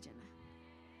ဆောက်ပေးခြင်းလား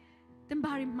သင်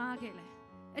ဘာတွေမှားခဲ့လဲ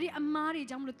အဲ့ဒီအမားတွေ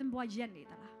ကြောင့်မလို့သင်ဘဝရက်နေ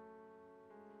သလား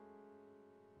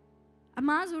အ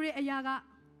မားဆိုတဲ့အရာက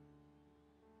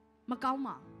မကောင်း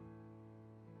ပါဒါ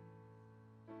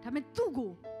ပေမဲ့သူ့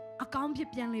ကိုအကောင်းဖြစ်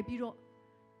ပြန်လေပြီးတော့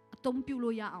အသုံးပြု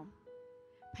လို့ရအောင်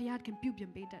ဖခင်ကပြုပြ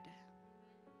င်ပေးတတ်တယ်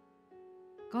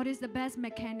God is the best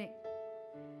mechanic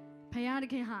ဖ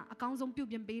ခင်ကဟာအကောင်းဆုံးပြု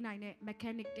ပြင်ပေးနိုင်တဲ့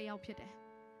mechanic တစ်ယောက်ဖြစ်တယ်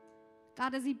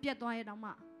ကားတစ်စီးပြတ်သွားရတော့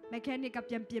မှ mechanic က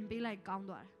ပြန်ပြင်ပေးလိုက်ကောင်း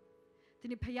သွားတယ်ဒီ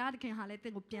နေ့ဖယားသခင်ဟာလည်းတ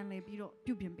င့်ကိုပြန်လဲပြီးတော့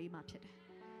ပြုပြင်ပေးမှာဖြစ်တယ်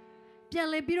ပြန်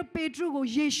လဲပြီးတော့ပေတရုကို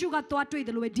ယေရှုကသွားတွေ့တ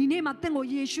ယ်လို့ပဲဒီနေ့မှာတင့်ကို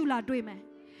ယေရှုလာတွေ့မယ်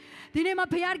ဒီနေ့မှာ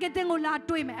ဖယားကတင့်ကိုလာ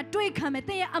တွေ့မယ်အတွေ့ခံမယ်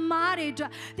တင့်ရဲ့အမားတွေအတွ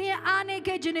က်တင့်ရဲ့အားနေ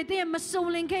ခဲ့ခြင်းတွေတင့်ရဲ့မစုံ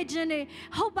လင်ခဲ့ခြင်းတွေ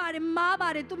ဟုတ်ပါတယ်မားပါ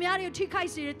တယ်သူများတွေကိုထိခိုက်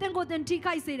စေတယ်တင့်ကိုတင်ထိ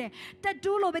ခိုက်စေတယ်တက်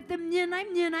တူးလို့ပဲတင်မြင်တို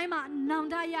င်းမှာနောင်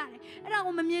တရတယ်အဲ့ဒါ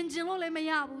ကိုမမြင်ခြင်းလို့လည်းမ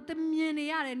ရဘူးတင်မြင်နေ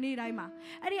ရတယ်နေ့တိုင်းမှာ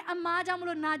အဲ့ဒီအမားကြောင့်မ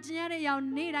လို့နာကျင်ရတဲ့ရောက်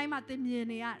နေ့တိုင်းမှာတင်မြင်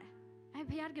နေရတယ်အဲ့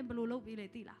ဖယားကဘယ်လိုလုပ်ပြီးလဲ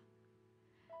သိလား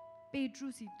ပေတရု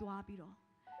စီသွားပြီးတော့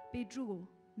ပေတရုကို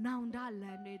နောင်တလ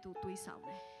မ်းတွေသူတွေးဆောင်တ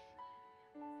ယ်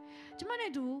ကျမ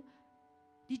နဲ့တူ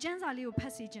ဒီကျမ်းစာလေးကိုဖ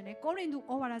တ်စီခြင်းနဲ့ကောရိန္သု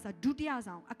ဩဝါဒစာဒုတိယ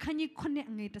ဆောင်အခန်းကြီး9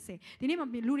အငယ်10ဒီနေ့မှာ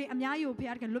လူတွေအများကြီးကိုဖ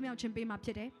ခင်ကလွတ်မြောက်ခြင်းပေးမှာဖြ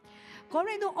စ်တယ်ကော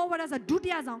ရိန္သုဩဝါဒစာဒုတိ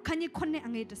ယဆောင်အခန်းကြီး9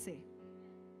အငယ်10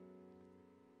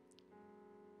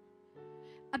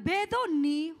အဘယ်သို့န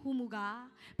ည်းဟူမူကား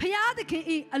ဖျားသခင်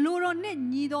၏အလိုတော်နှင့်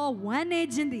ညီသောဝမ်းနည်း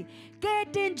ခြင်းသည်ကဲ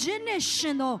တင်ခြင်းနှင့်ရှ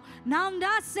င်သောနောင်တ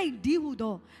စိတ်ဒီဟု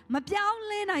သောမပြောင်း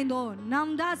လဲနိုင်သောနော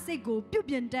င်တစိတ်ကိုပြု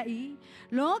ပြင်တတ်၏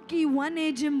လောကီဝမ်းန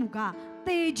ည်းခြင်းမူကား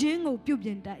သေခြင်းကိုပြုပြ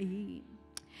င်တတ်၏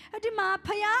အဲ့ဒီမှာဖ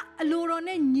ယားအလိုတော်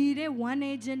နဲ့ညီတဲ့ဝမ်း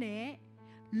နေခြင်းနဲ့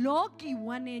လောကီဝ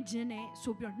မ်းနေခြင်းနဲ့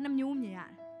ဆိုပြီးတော့နှစ်မျိုးမြင်ရ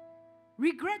တယ်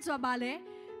regret ဆိုတာဘာလဲ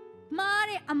မှား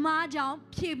တဲ့အမားကြောင့်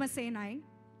ဖြေမစင်နိုင်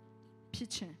ဖြစ်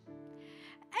ခြင်း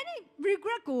အဲ့ဒီ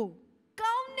regret ကို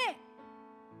ကောင်းတဲ့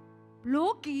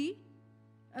လောကီ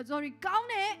ကောင်း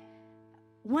တဲ့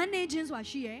ဝမ်းနေခြင်းဆိုတာ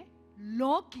ရှိရယ်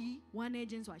လောကီဝမ်းနေ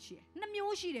ခြင်းဆိုတာရှိရယ်နှစ်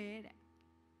မျိုးရှိတယ်တဲ့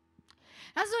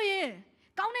ဒါဆိုရင်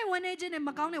ကောင်းတဲ့ဝမ်းနေခြင်းနဲ့မ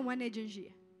ကောင်းတဲ့ဝမ်းနေခြင်းရှိတ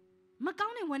ယ်မကော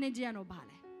င်းတဲ့ဝမ်းနေခြင်းကတော့ဘာ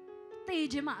လဲသေ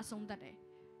ခြင်းမှအဆုံးသတ်တယ်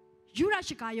ယူရ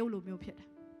ရှိကာယုတ်လိုမျိုးဖြစ်တယ်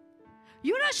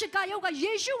ယူရရှိကာယုတ်က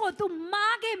ယေရှုကိုသူ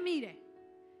မားခဲ့မိတယ်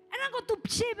အဲ့ဒါကိုသူ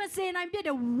ဖြေမစေနိုင်ပြ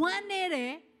တဲ့ဝမ်းနေတ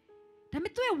ယ်ဒါပေ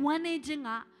မဲ့သူ့ရဲ့ဝမ်းနေခြင်းက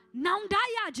နောင်တ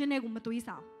ရခြင်းနဲ့ကိုမသွေး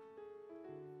ဆောင်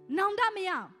နောင်တမရ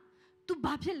သူ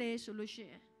ဘာဖြစ်လဲဆိုလို့ရှိ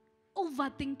ရင်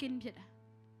overthinking ဖြစ်တယ်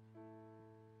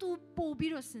သူပို့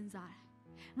ပြီးတော့စဉ်းစားတယ်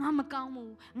ငါမကောင်း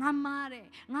ဘူးငါမားတယ်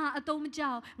ငါအတုံးမ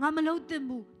ကြောက်ငါမလုပ်သင့်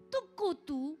ဘူးသူ့ကိုယ်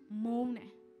သူမုန်းတ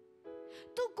ယ်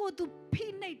သူ့ကိုယ်သူဖိ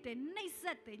နှိပ်တယ်နှိပ်စ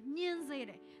က်တယ်ညှင်းဆဲ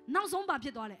တယ်နောက်ဆုံးဘာဖြ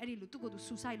စ်သွားလဲအဲ့ဒီလူသူ့ကိုယ်သူ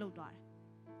suicide လုပ်သွားတယ်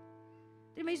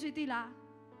ဒီမိတ်ဆွေသိလား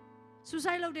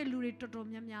suicide လုပ်တဲ့လူတွေတော်တော်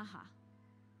များများဟာ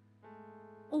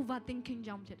overthinking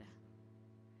ကြောင့်ဖြစ်တယ်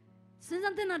စဉ်း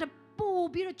စားတဲ့နောက်ပို့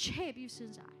ပြီးတော့ချဲ့ပြီးစ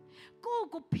ဉ်းစားကိုယ့်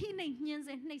ကိုဖိနှိပ်ညှင်း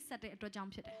ဆဲနှိပ်စက်တဲ့အတွက်ကြော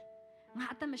င့်ဖြစ်တယ်ငါ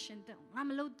အသက်မရှင်တဲ့ငါ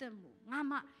မလုပ်တဲ့ဘူးငါ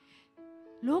မှ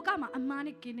လောကမှာအမှား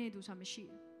နဲ့กินနေသူဆိုတာမရှိ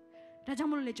ဘူးဒါကြော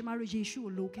င့်မလို့လေကျမတို့ယေရှု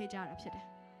ကိုလိုခဲ့ကြတာဖြစ်တယ်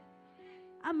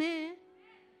အာမင်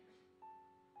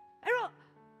အဲ့တော့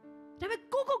ဒါပေမဲ့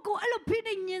ကိုအဲ့လိုဖိ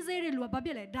နေညင်းစေတဲ့လူကဘာဖြ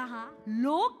စ်လဲဒါဟာ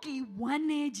လောကီဝမ်း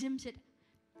နေခြင်းဖြစ်တယ်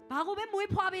ဘာကိုပဲမွေး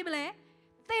ဖွားပေးမလဲ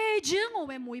သေခြင်းကို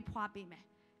ပဲမွေးဖွားပေးမယ်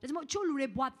ဒါကြောင့်အချို့လူတွေ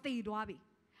ဘွားသေသွားပြီ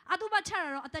အတူပါချတာ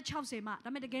တော့အသက်60မှဒါပေ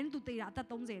မဲ့တကယ်လို့သူသေတာအသက်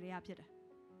30တည်းရဖြစ်တယ်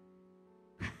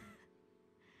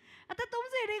အသက်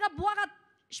30တွေကဘွားက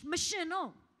မရှင်တော့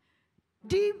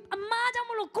ဒီအမားကြောင့်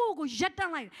မလို့ကိုရက်တ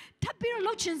န်းလိုက်ထပ်ပြီးတော့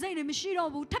လှုပ်ချင်စိတ်တွေမရှိတော့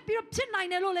ဘူးထပ်ပြီးတော့ဖြစ်နိုင်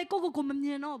တယ်လို့လေကိုမမြ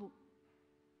င်တော့ဘူး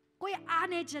ကိုရဲ့အား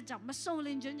နေချက်ကြောင့်မစုံလ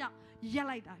င်ခြင်းကြောင့်ရက်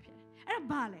လိုက်တာဖြစ်တယ်အဲ့ဒါ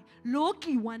ဘာလဲလော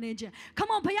ကီဝမ်းနေခြင်း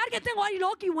come on ဘုရားကသင်ကိုဒီ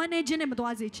လောကီဝမ်းနေခြင်းနဲ့မ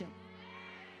သွားစေချင်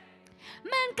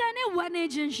မန်ကန်နဲ့ဝမ်းနေ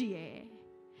ခြင်းရှိရဲ့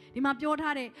ဒီမှာပြော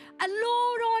ထားတယ်အလို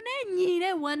တော်နဲ့ညီ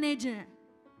တဲ့ဝမ်းနေခြင်း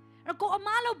အဲ့ကိုအ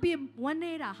မားလို့ပြီးဝမ်း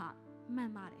နေတာဟာမှ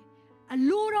န်ပါတယ်အ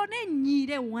လိုတော်နဲ့ညီ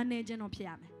တဲ့ဝမ်းနေခြင်းတော့ဖြစ်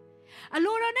ရမယ်အ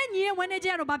လိုတော်နဲ့ညီတဲ့ဝမ်းနေခြ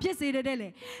င်းကတော့ဘာဖြစ်စေတယ်လဲ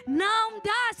နောင်တ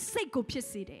စိတ်ကိုဖြစ်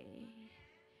စေတယ်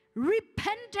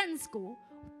repentance ကို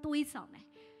တွေးဆောင်တယ်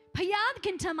ဖယားခ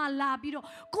င်ထံမှာလာပြီးတော့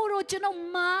ကိုရောကျွန်တော်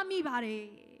မားမိပါတယ်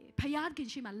ဖယားခင်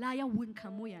ရှိမှလာရောက်ဝန်ခံ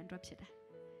မှုရန်အတွက်ဖြစ်တယ်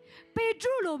ပေတ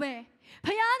ရုလိုပဲဖ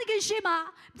ယားခင်ရှိမှ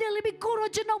ပြန်ပြီးကိုရော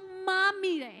ကျွန်တော်မား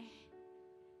မိတယ်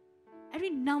အဲ့ဒီ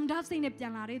နောင်တစိတ်နဲ့ပြ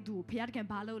န်လာတဲ့သူကိုဖယားခင်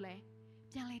ဘာလုပ်လဲ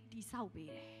ပြန်လဲတိဆောက်ပေး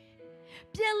တယ်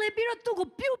ပြန်လဲပြီးတော့သူ့ကို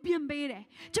ပြုတ်ပြင်ပေးတယ်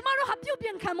ကျမတို့ဟာပြုတ်ပြ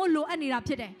င်ခံဖို့လိုအပ်နေတာ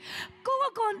ဖြစ်တယ်ကို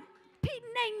ဖိ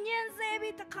နေညံစေ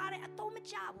ပြီးတခါတည်းအတော့မ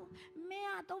ကြဘူးမင်း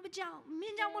ကအတော့မကြောက်မ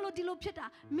င်းကြောင့်မလို့ဒီလိုဖြစ်တာ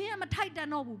မင်းကမထိုက်တန်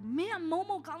တော့ဘူးမင်းက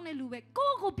မုံကောင်းတဲ့လူပဲ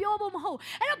ကိုပြောဖို့မဟုတ်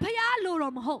အဲ့တော့ဖယားလို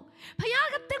တော့မဟုတ်ဖယား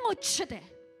ကတင့်ကိုချစ်တယ်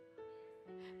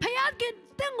ဖယားကတ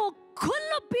င့်ကိုခွန်း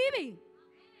လို့ပြီးပြီ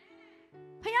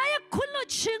ဖယားရဲ့ခွန်းလို့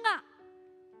ခြင်းက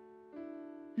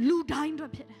လူတိုင်း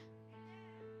တော့ဖြစ်တယ်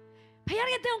ဖယား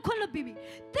ကတင့်ကိုခွန်းလို့ပြီးပြီ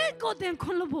တဲ့ကိုတင့်ခွ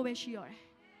န်းလို့ဖို့ပဲရှိရတယ်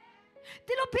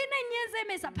ဒီလိုဖိနေညင်းစေ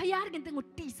မဲ့စာဖယားကတင့်ကို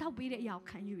တိဆောက်ပေးတဲ့အရာကို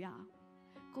ခံယူရအောင်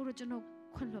ကိုတို့ကျွန်တော်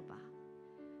ခွင့်လွတ်ပါ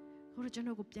ကိုတို့ကျွန်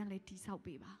တော်ကိုပြန်လဲတိဆောက်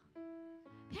ပေးပါ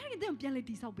ဖယားကတင့်ကိုပြန်လဲ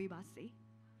တိဆောက်ပေးပါစေ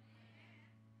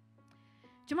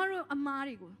ကျမတို့အမား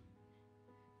တွေကို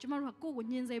ကျမတို့ကကိုယ့်ကို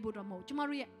ညှင်းစေဖို့တော့မဟုတ်ကျမ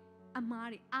တို့ရဲ့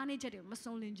Amari, Annie Jetty,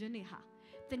 Masolin Jenny ha.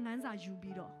 The Nanza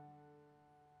Jubilo.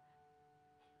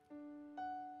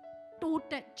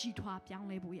 Tote G2 young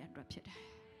label and rapid.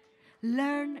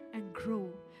 Learn and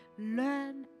grow.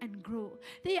 Learn and grow.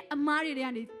 They Amari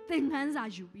Danny, the Nanza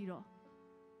Jubilo.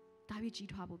 David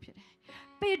G2 pit.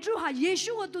 Pedro ha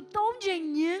Yeshua to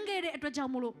Tonjing Yenge at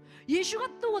Rajamulo. Yeshua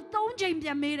to Tonjing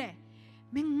Yamere.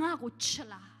 Mingago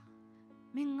chilla.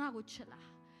 Mingago chilla.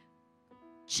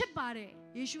 Chipare,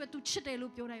 Yeshua to Chite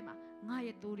Lupionema,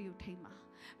 Naya Dorio Tema.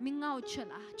 Mingao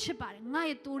chilla, Chipare,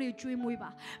 Naya Dorio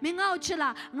Dreamweaver. Mingao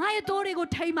chilla, Naya Dorio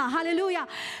Tema. Hallelujah.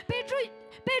 Pedro,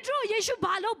 Yeshu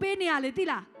Balo Benia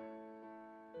Letila.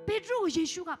 Pedro,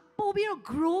 Yeshua, Bobio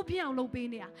Gropia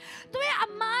Lobenia. Do you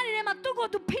amari to go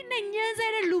to pin and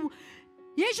Yense Lu?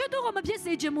 Yeshu to go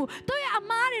Mapese Jemu. Do you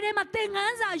amari them at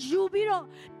Tenganza, Jubiro?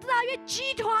 Try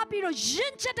cheat happy or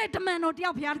Jinchate man or the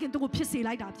Apiarkin to go pissy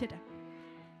like that.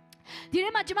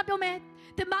 Dear Majimapome,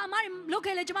 the Mamari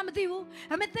local Jamatu,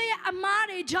 and Mete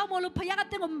Amari Jamolo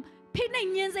Payakatum,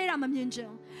 Pinning Yense Ramaminjo.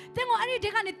 Tengo any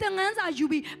Tegani Tenganza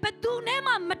Jubi, but do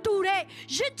Nema Mature,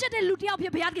 Jinchate Lutia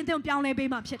Piakin Piane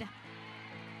Bema Psheta.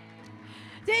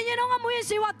 Then you know I'm going to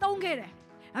see what don't get it.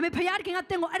 I'm a Payarkin at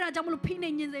Tengo Era Jamolo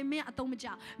Pinning in the Mea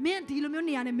Atomaja, Men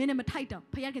Tilumuni and a minimum title,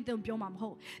 Payakin Piomam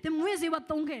Ho. Then we see what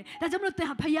don't get. That's not the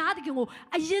Payakin,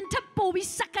 a Yentapo, we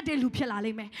suck at the Lupia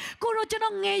Lime.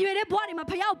 Corojano, Gay, body, my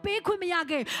Payao,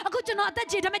 Bakumiage, a good not that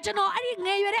Jetametano, I didn't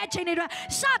Gay, Chenera,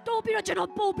 Sato Pirojano,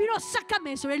 Popiro,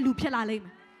 Sakames, or Lupia Lime.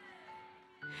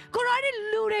 Coradi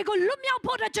Lure, go Lumia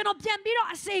Potachano, Piambiro,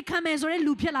 I say Cames, or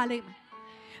Lupia Lime.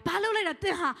 Palola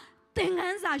Teha.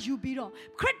 Tenganza Jubiro,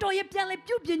 Creto Yapian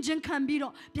Pubian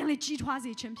Cambiro, Pianle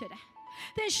Chitwazi Champion.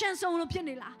 Then Shanson of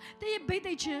Pianilla, they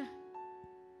bait chair.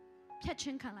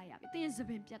 Catching Kalaya, they is a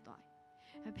pin piato.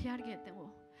 A piarget them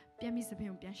all. Piamis a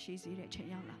pin piashi,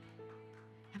 Chayala.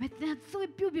 I bet that so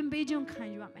pubian Beijing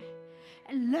can you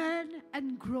and learn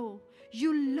and grow.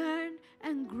 You learn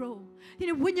and grow. You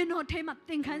know, when you know Tema,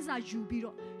 Tenganza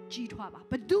Jubiro, G2,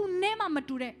 but do Nema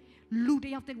Mature,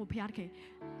 Lude of Tengo Piarke.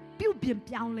 Pubian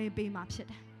Pianle Bay Mapset.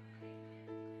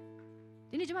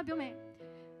 Didn't you make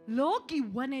Loki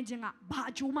one engine up,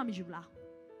 Bajuma Mijula?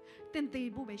 Then they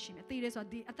bubeshin, they are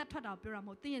the at that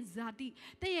Piramo, they and Zadi,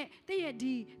 they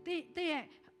are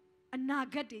a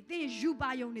nagati, they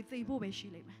Jubai only they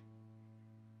bubeshile.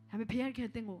 Have a Pierre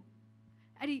Catango.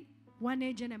 Eddie one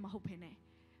agent and Mahopene.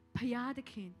 Paya the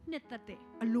king, net that day,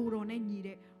 a load on and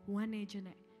needed one agent.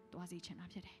 Was each and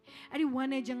every day. Any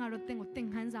one agent out of thing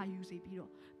hands are using Piro.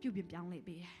 Pubian Pianle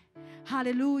Bay.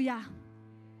 Hallelujah.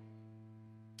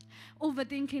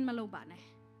 Overthinking Malobane.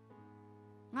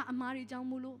 Not a Mari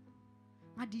Jamulu,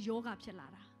 not the yoga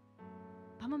Pilara.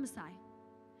 Pama Masai.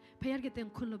 Payar get them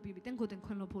Kulo Bibi, then go to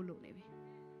Kulo Polo Navy.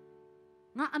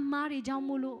 Not a Mari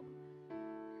Jamulu.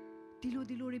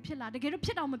 Dilo Pilar. They get a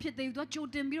pit on my pit, they do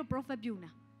Jordan Biro Prophet Buna.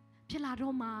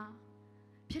 Piladoma.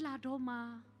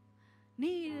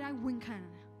 Need I winkan,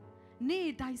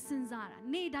 need I sinzara,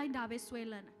 need I dabe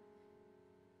swellen.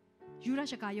 Jura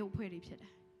Shakayo Peri Pida.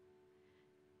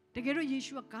 The Gero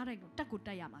Yeshua Garang,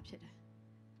 Takutayama Pida.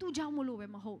 Tu Jamulu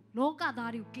Maho, Loka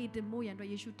Dari Gate the Moy and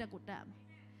Yeshu Takutam.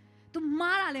 To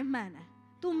Marale man,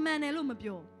 to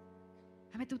Manelumabio.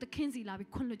 I met to the Kenzi Lavi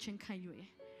Kunluchin Kayue.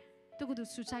 To go to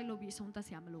suicide lobby Sontas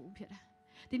Yamalo Pida.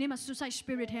 The name of suicide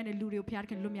spirit hand and Ludio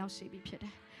Piark and Lumia Sebi Pida.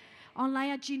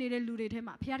 Online Gene looted him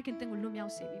up. Pierre can think of Lumia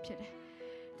Sebi Pida.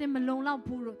 Then Malona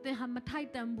Puro, they have a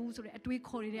tight and booze at we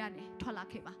Coriane,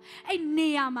 Tolakeba. A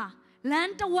Neama,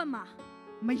 Lanta Wama,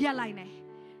 Mayaline,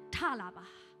 Talaba,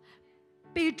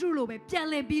 Petrulo,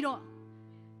 Piale Biro,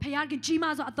 Payarkin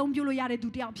Chimas or Atombulo Yare do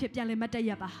the Piale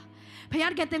Matayaba.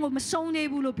 Payarkin think of Masone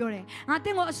Bulopure.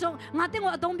 Nothing or so, nothing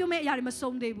or Atombume Yari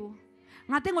Mason Debu.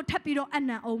 Nothing or Tapiro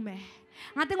Anna Ome.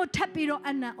 Nothing or Tapiro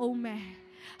Anna Ome.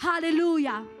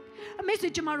 Hallelujah. A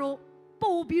message tomorrow,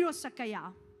 Po Biro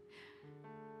Sakaya.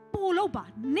 Poloba,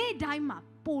 ne daima,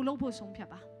 polo poson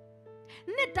piaba.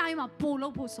 Ne daima,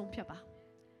 polo poson piaba.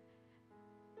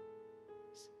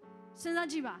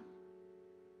 Senzajiba.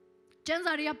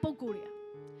 Janzaria Pokuria.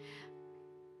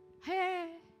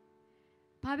 Hey,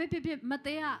 Pabe Pipi,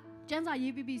 Matea, Janza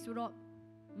Yibi Suro,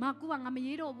 Makuang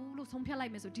Amiro, Bulu, Sompia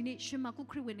like Mesotini, Shimaku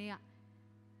Kriwinea.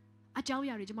 A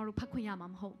Jawari, Jamaru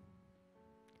Pakuyamam ho.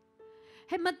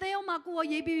 Hey, Mateo Maku,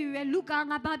 Yebi, Luca,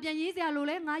 Babian Yezia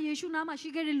Lolenga, Yeshunama,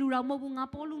 she get a Lura Mobunga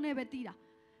Polu Nevetida.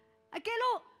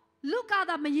 Akelo, Luca,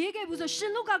 the Mayege was a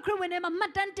Shiluka crew and Emma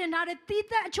Matantinare,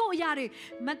 Tita Choyari,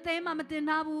 Matema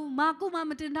Matinabu, Makuma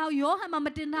Matinau, Yohama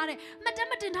Matinare,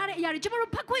 Matamatinare, Yari, Jimaru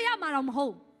Pakuyamaram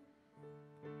ho.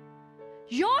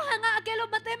 Yohanga Akelo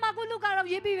Matema Luka of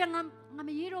Yebi ငါမ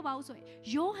ရေးတော့ပါဘူးဆိုရင်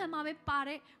ယောဟန်မှာပဲပါ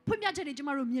တဲ့ဖွင့်ပြချက်တွေကျမ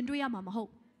တို့မြင်တွေ့ရမှာမဟုတ်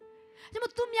ကျမ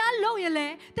သူများလုံရင်လေ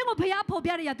တင်းကိုဖျားဖော်ပြ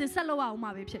ရတဲ့တင်ဆက်လောက်အောင်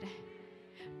မှာပဲဖြစ်တယ်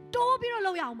တိုးပြီးတော့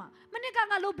လောက်ရအောင်မှာမနစ်က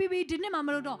ငါလုပ်ပြီးဒီနှစ်မှာမ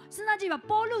လုပ်တော့စဉ်းစားကြည့်ပါ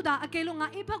ပေါ်လို့သာအကယ်လို့ငါ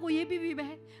အေးဖက်ကိုရေးပြီးပြီပဲ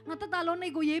ငါတတလုံးနှိ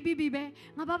တ်ကိုရေးပြီးပြီပဲ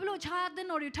ငါဘာဖြစ်လို့ခြားအသင်း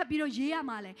တော်တွေထပ်ပြီးတော့ရေးရ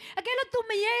မှာလဲအကယ်လို့ तू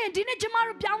မရေးရင်ဒီနေ့ကျမ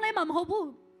တို့ပြောင်းလဲမှာမဟုတ်ဘူး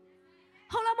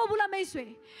ဟုတ်လားမဟုတ်ဘူးလားမိတ်ဆွေ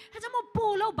ဒါကြောင့်မို့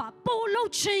ပို့လို့ပါပို့လို့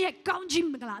ခြင်းရဲ့ကောင်းကြီး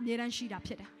မင်္ဂလာအမြဲတမ်းရှိတာ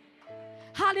ဖြစ်တယ်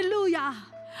ဟာလေလုယာ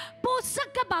ပို့ဆက်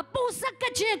ကပါပို့ဆက်က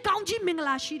ခြင်းကောင်းကြီးမင်္ဂ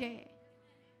လာရှိတယ်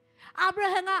အာဗြ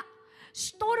ဟံကစ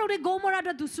တိုရိုနဲ့ဂိုမောရာ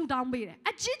တို့သူဆူတောင်းပေးတယ်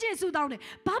အကြီးကြီးဆူတောင်းတယ်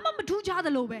ဘာမှမထူးခြားသ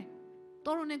လိုပဲ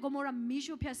တိုရိုနဲ့ဂိုမောရာမီး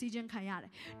ရှို့ဖျက်ဆီးခြင်းခံရတ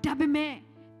ယ်ဒါပေမဲ့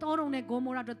တိုရိုနဲ့ဂို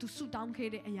မောရာတို့သူဆူတောင်းခဲ့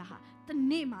တဲ့အရာဟာတ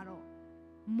နေ့မှာတော့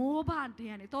မောဘတဲ့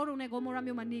ကနေတိုရိုနဲ့ဂိုမောရာ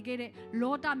မျိုးမှာနေခဲ့တဲ့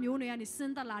လောတမျိုးတွေကနေဆ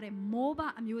င်းသက်လာတဲ့မောဘ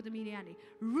အမျိုးသမီးတွေကနေ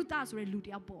ရုသဆိုတဲ့လူတ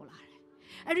စ်ယောက်ပေါ်လာတယ်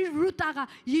အဲ့ဒီရုသက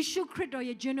ယေရှုခရစ်တော်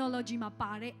ရဲ့ genealogy မှာ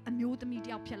ပါတဲ့အမျိုးသမီးတ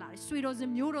စ်ယောက်ဖြစ်လာတယ်ဆွေတော်စ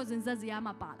င်မျိုးတော်စင်ဇက်စရာ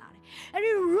မှာပါလာတယ်အဲ့ဒီ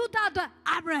ရုသအတွက်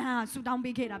အာဗြဟံဆူတောင်း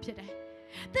ပေးခဲ့တာဖြစ်တယ်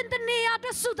တင်တနေရအတွ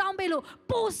က်ဆူတောင်းပေးလို့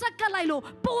ပိုဆက်ကလိုက်လို့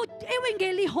ပိုဧဝံဂေ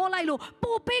လိဟောလိုက်လို့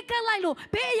ပိုပေးကလိုက်လို့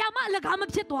ဘယ်အရာမှအလကားမ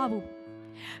ဖြစ်သွားဘူး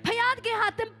ဖယားကဟာ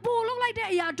တင်ပို့လုပ်လိုက်တဲ့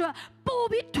အရာအတွက်ပို့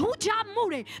ပြီးထူးခြားမှု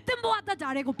တွေတင်ဘဝတကြ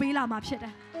တဲ့ကိုပေးလာမှာဖြစ်တ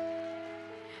ယ်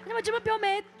။ဒါမှကျွန်မပြောမ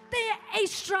ယ်တဲ့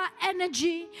extra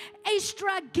energy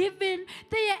extra giving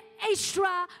တဲ့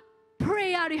extra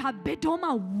prayer တွေဟာဘယ်တော့မှ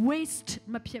waste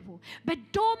မဖြစ်ဘူးဘယ်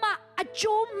တော့မှအ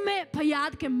ကျိုးမဲ့ဖ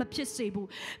ယားကမဖြစ်စေဘူး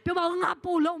ပြောပါငါ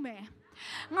ပို့လုပ်မယ်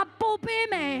ငါပို့ပေး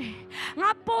မယ်ငါ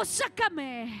ပို့ဆက်ကမ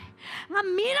ယ်ငါ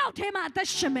မီးတော့ထဲမှာအသက်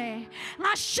ရှင်မယ်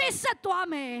ငါရှေ့ဆက်သွား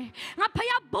မယ်ငါဖ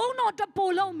ယားဘုန်းတော်တ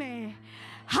ပို့လုပ်မယ်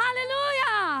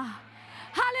hallelujah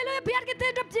hallelujah ဘုရားက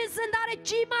တဲ့ပြင်စင်သားတဲ့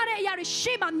ကြီးမားတဲ့အရာတွေ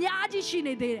ရှေ့မှာအများကြီးရှိ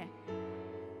နေသေးတယ်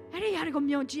အဲ့ဒီအရာတွေကို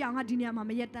မြင်ကြည့်အောင်ငါဒီနေရာမှာ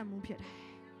မရက်တတ်မှုဖြစ်တယ်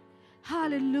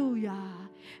hallelujah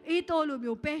အေးတော်လို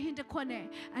မျိုးပဲဟင်းတစ်ခွက်နဲ့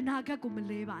အနာဂတ်ကိုမ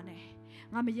လဲပါနဲ့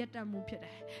ငါမရက်တတ်မှုဖြစ်တ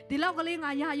ယ်ဒီလောက်ကလေးငါ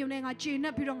ရယုံနဲ့ငါခြေ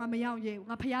နဲ့ပြီးတော့ငါမရောက်ရဲဘူး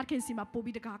ငါဖယားခင်စီမှာပို့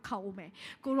ပြီးတကားခောက်အောင်မယ်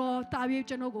ကိုရောတာပြေ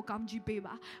ကျွန်တော်ကိုကောင်းကြီးပေး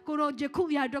ပါကိုရောယခု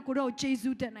ရအတွက်ကိုရောဂျေ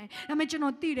ဇုတင်တယ်ဒါပေမဲ့ကျွန်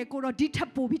တော်သိတယ်ကိုရောဒီထက်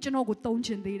ပို့ပြီးကျွန်တော်ကိုသုံးချ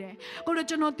င်သေးတယ်ကိုရော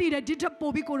ကျွန်တော်သိတယ်ဒီထက်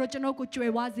ပို့ပြီးကိုရောကျွန်တော်ကိုကြွ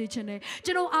ယ်ဝစေချင်တယ်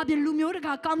ကျွန်တော်အပြင်လူမျိုးတ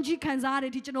ကာကောင်းကြီးခံစားရ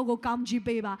တဲ့ဒီကျွန်တော်ကိုကောင်းကြီး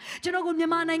ပေးပါကျွန်တော်ကိုမြ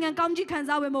န်မာနိုင်ငံကောင်းကြီးခံ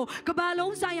စားဝင်မို့ကမ္ဘာ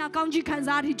လုံးဆိုင်ရာကောင်းကြီးခံ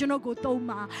စားတဲ့ကျွန်တော်ကိုသုံး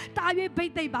ပါတာရွေးဘိ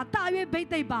တ်သိပ်ပါတာရွေးဘိတ်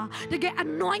သိပ်ပါတကယ်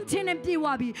anointing နဲ့ပြေဝ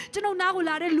ပြီးကျွန်တော်နားကို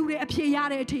လာတဲ့လူတွေအဖြေရ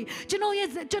တဲ့အထိကျွန်တော်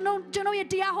ရဲ့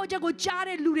တရားဟောချက်ကိုကြား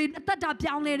တဲ့လူတွေအသက်တာ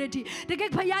ပြောင်းလဲတဲ့အထိတကယ်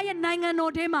ဖခင်ရဲ့နိုင်ငံ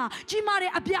တော်ထဲမှာကြီးမား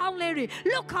တဲ့အပြောင်းလဲတွေ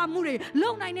လွတ်ခါမှုတွေ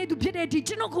လုံနိုင်တဲ့သူဖြစ်တဲ့အထိ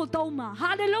ကျွန်တော်ကိုသုံးပါ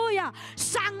ဟာလေလုယာ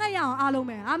စံငရအောင်အားလုံး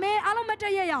ပဲအာမင်အားလုံးမတ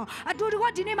ည့်ရအောင်အတူတူက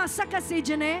ဒီနေ့မှာစက္ကပ်စေ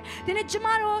ခြင်းနဲ့ဒီနေ့ကျမ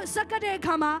တို့စက္ကပ်တဲ့အ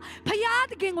ခါမှာဖခင်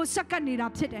သခင်ကိုစက္ကပ်နေတာ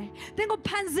ဖြစ်တယ်သင်ကိုဖ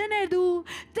န်ဆင်းတဲ့သူ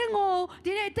သင်ကို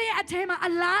ဒီနေ့သင်ရဲ့အထဲမှာအ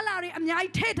လားအလာတွေအများ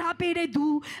ကြီးထည့်ထားပေးတဲ့သူ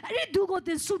အဲ့ဒီသူကိုသ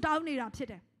င်ဆုတောင်းနေတာဖြစ်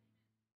တယ်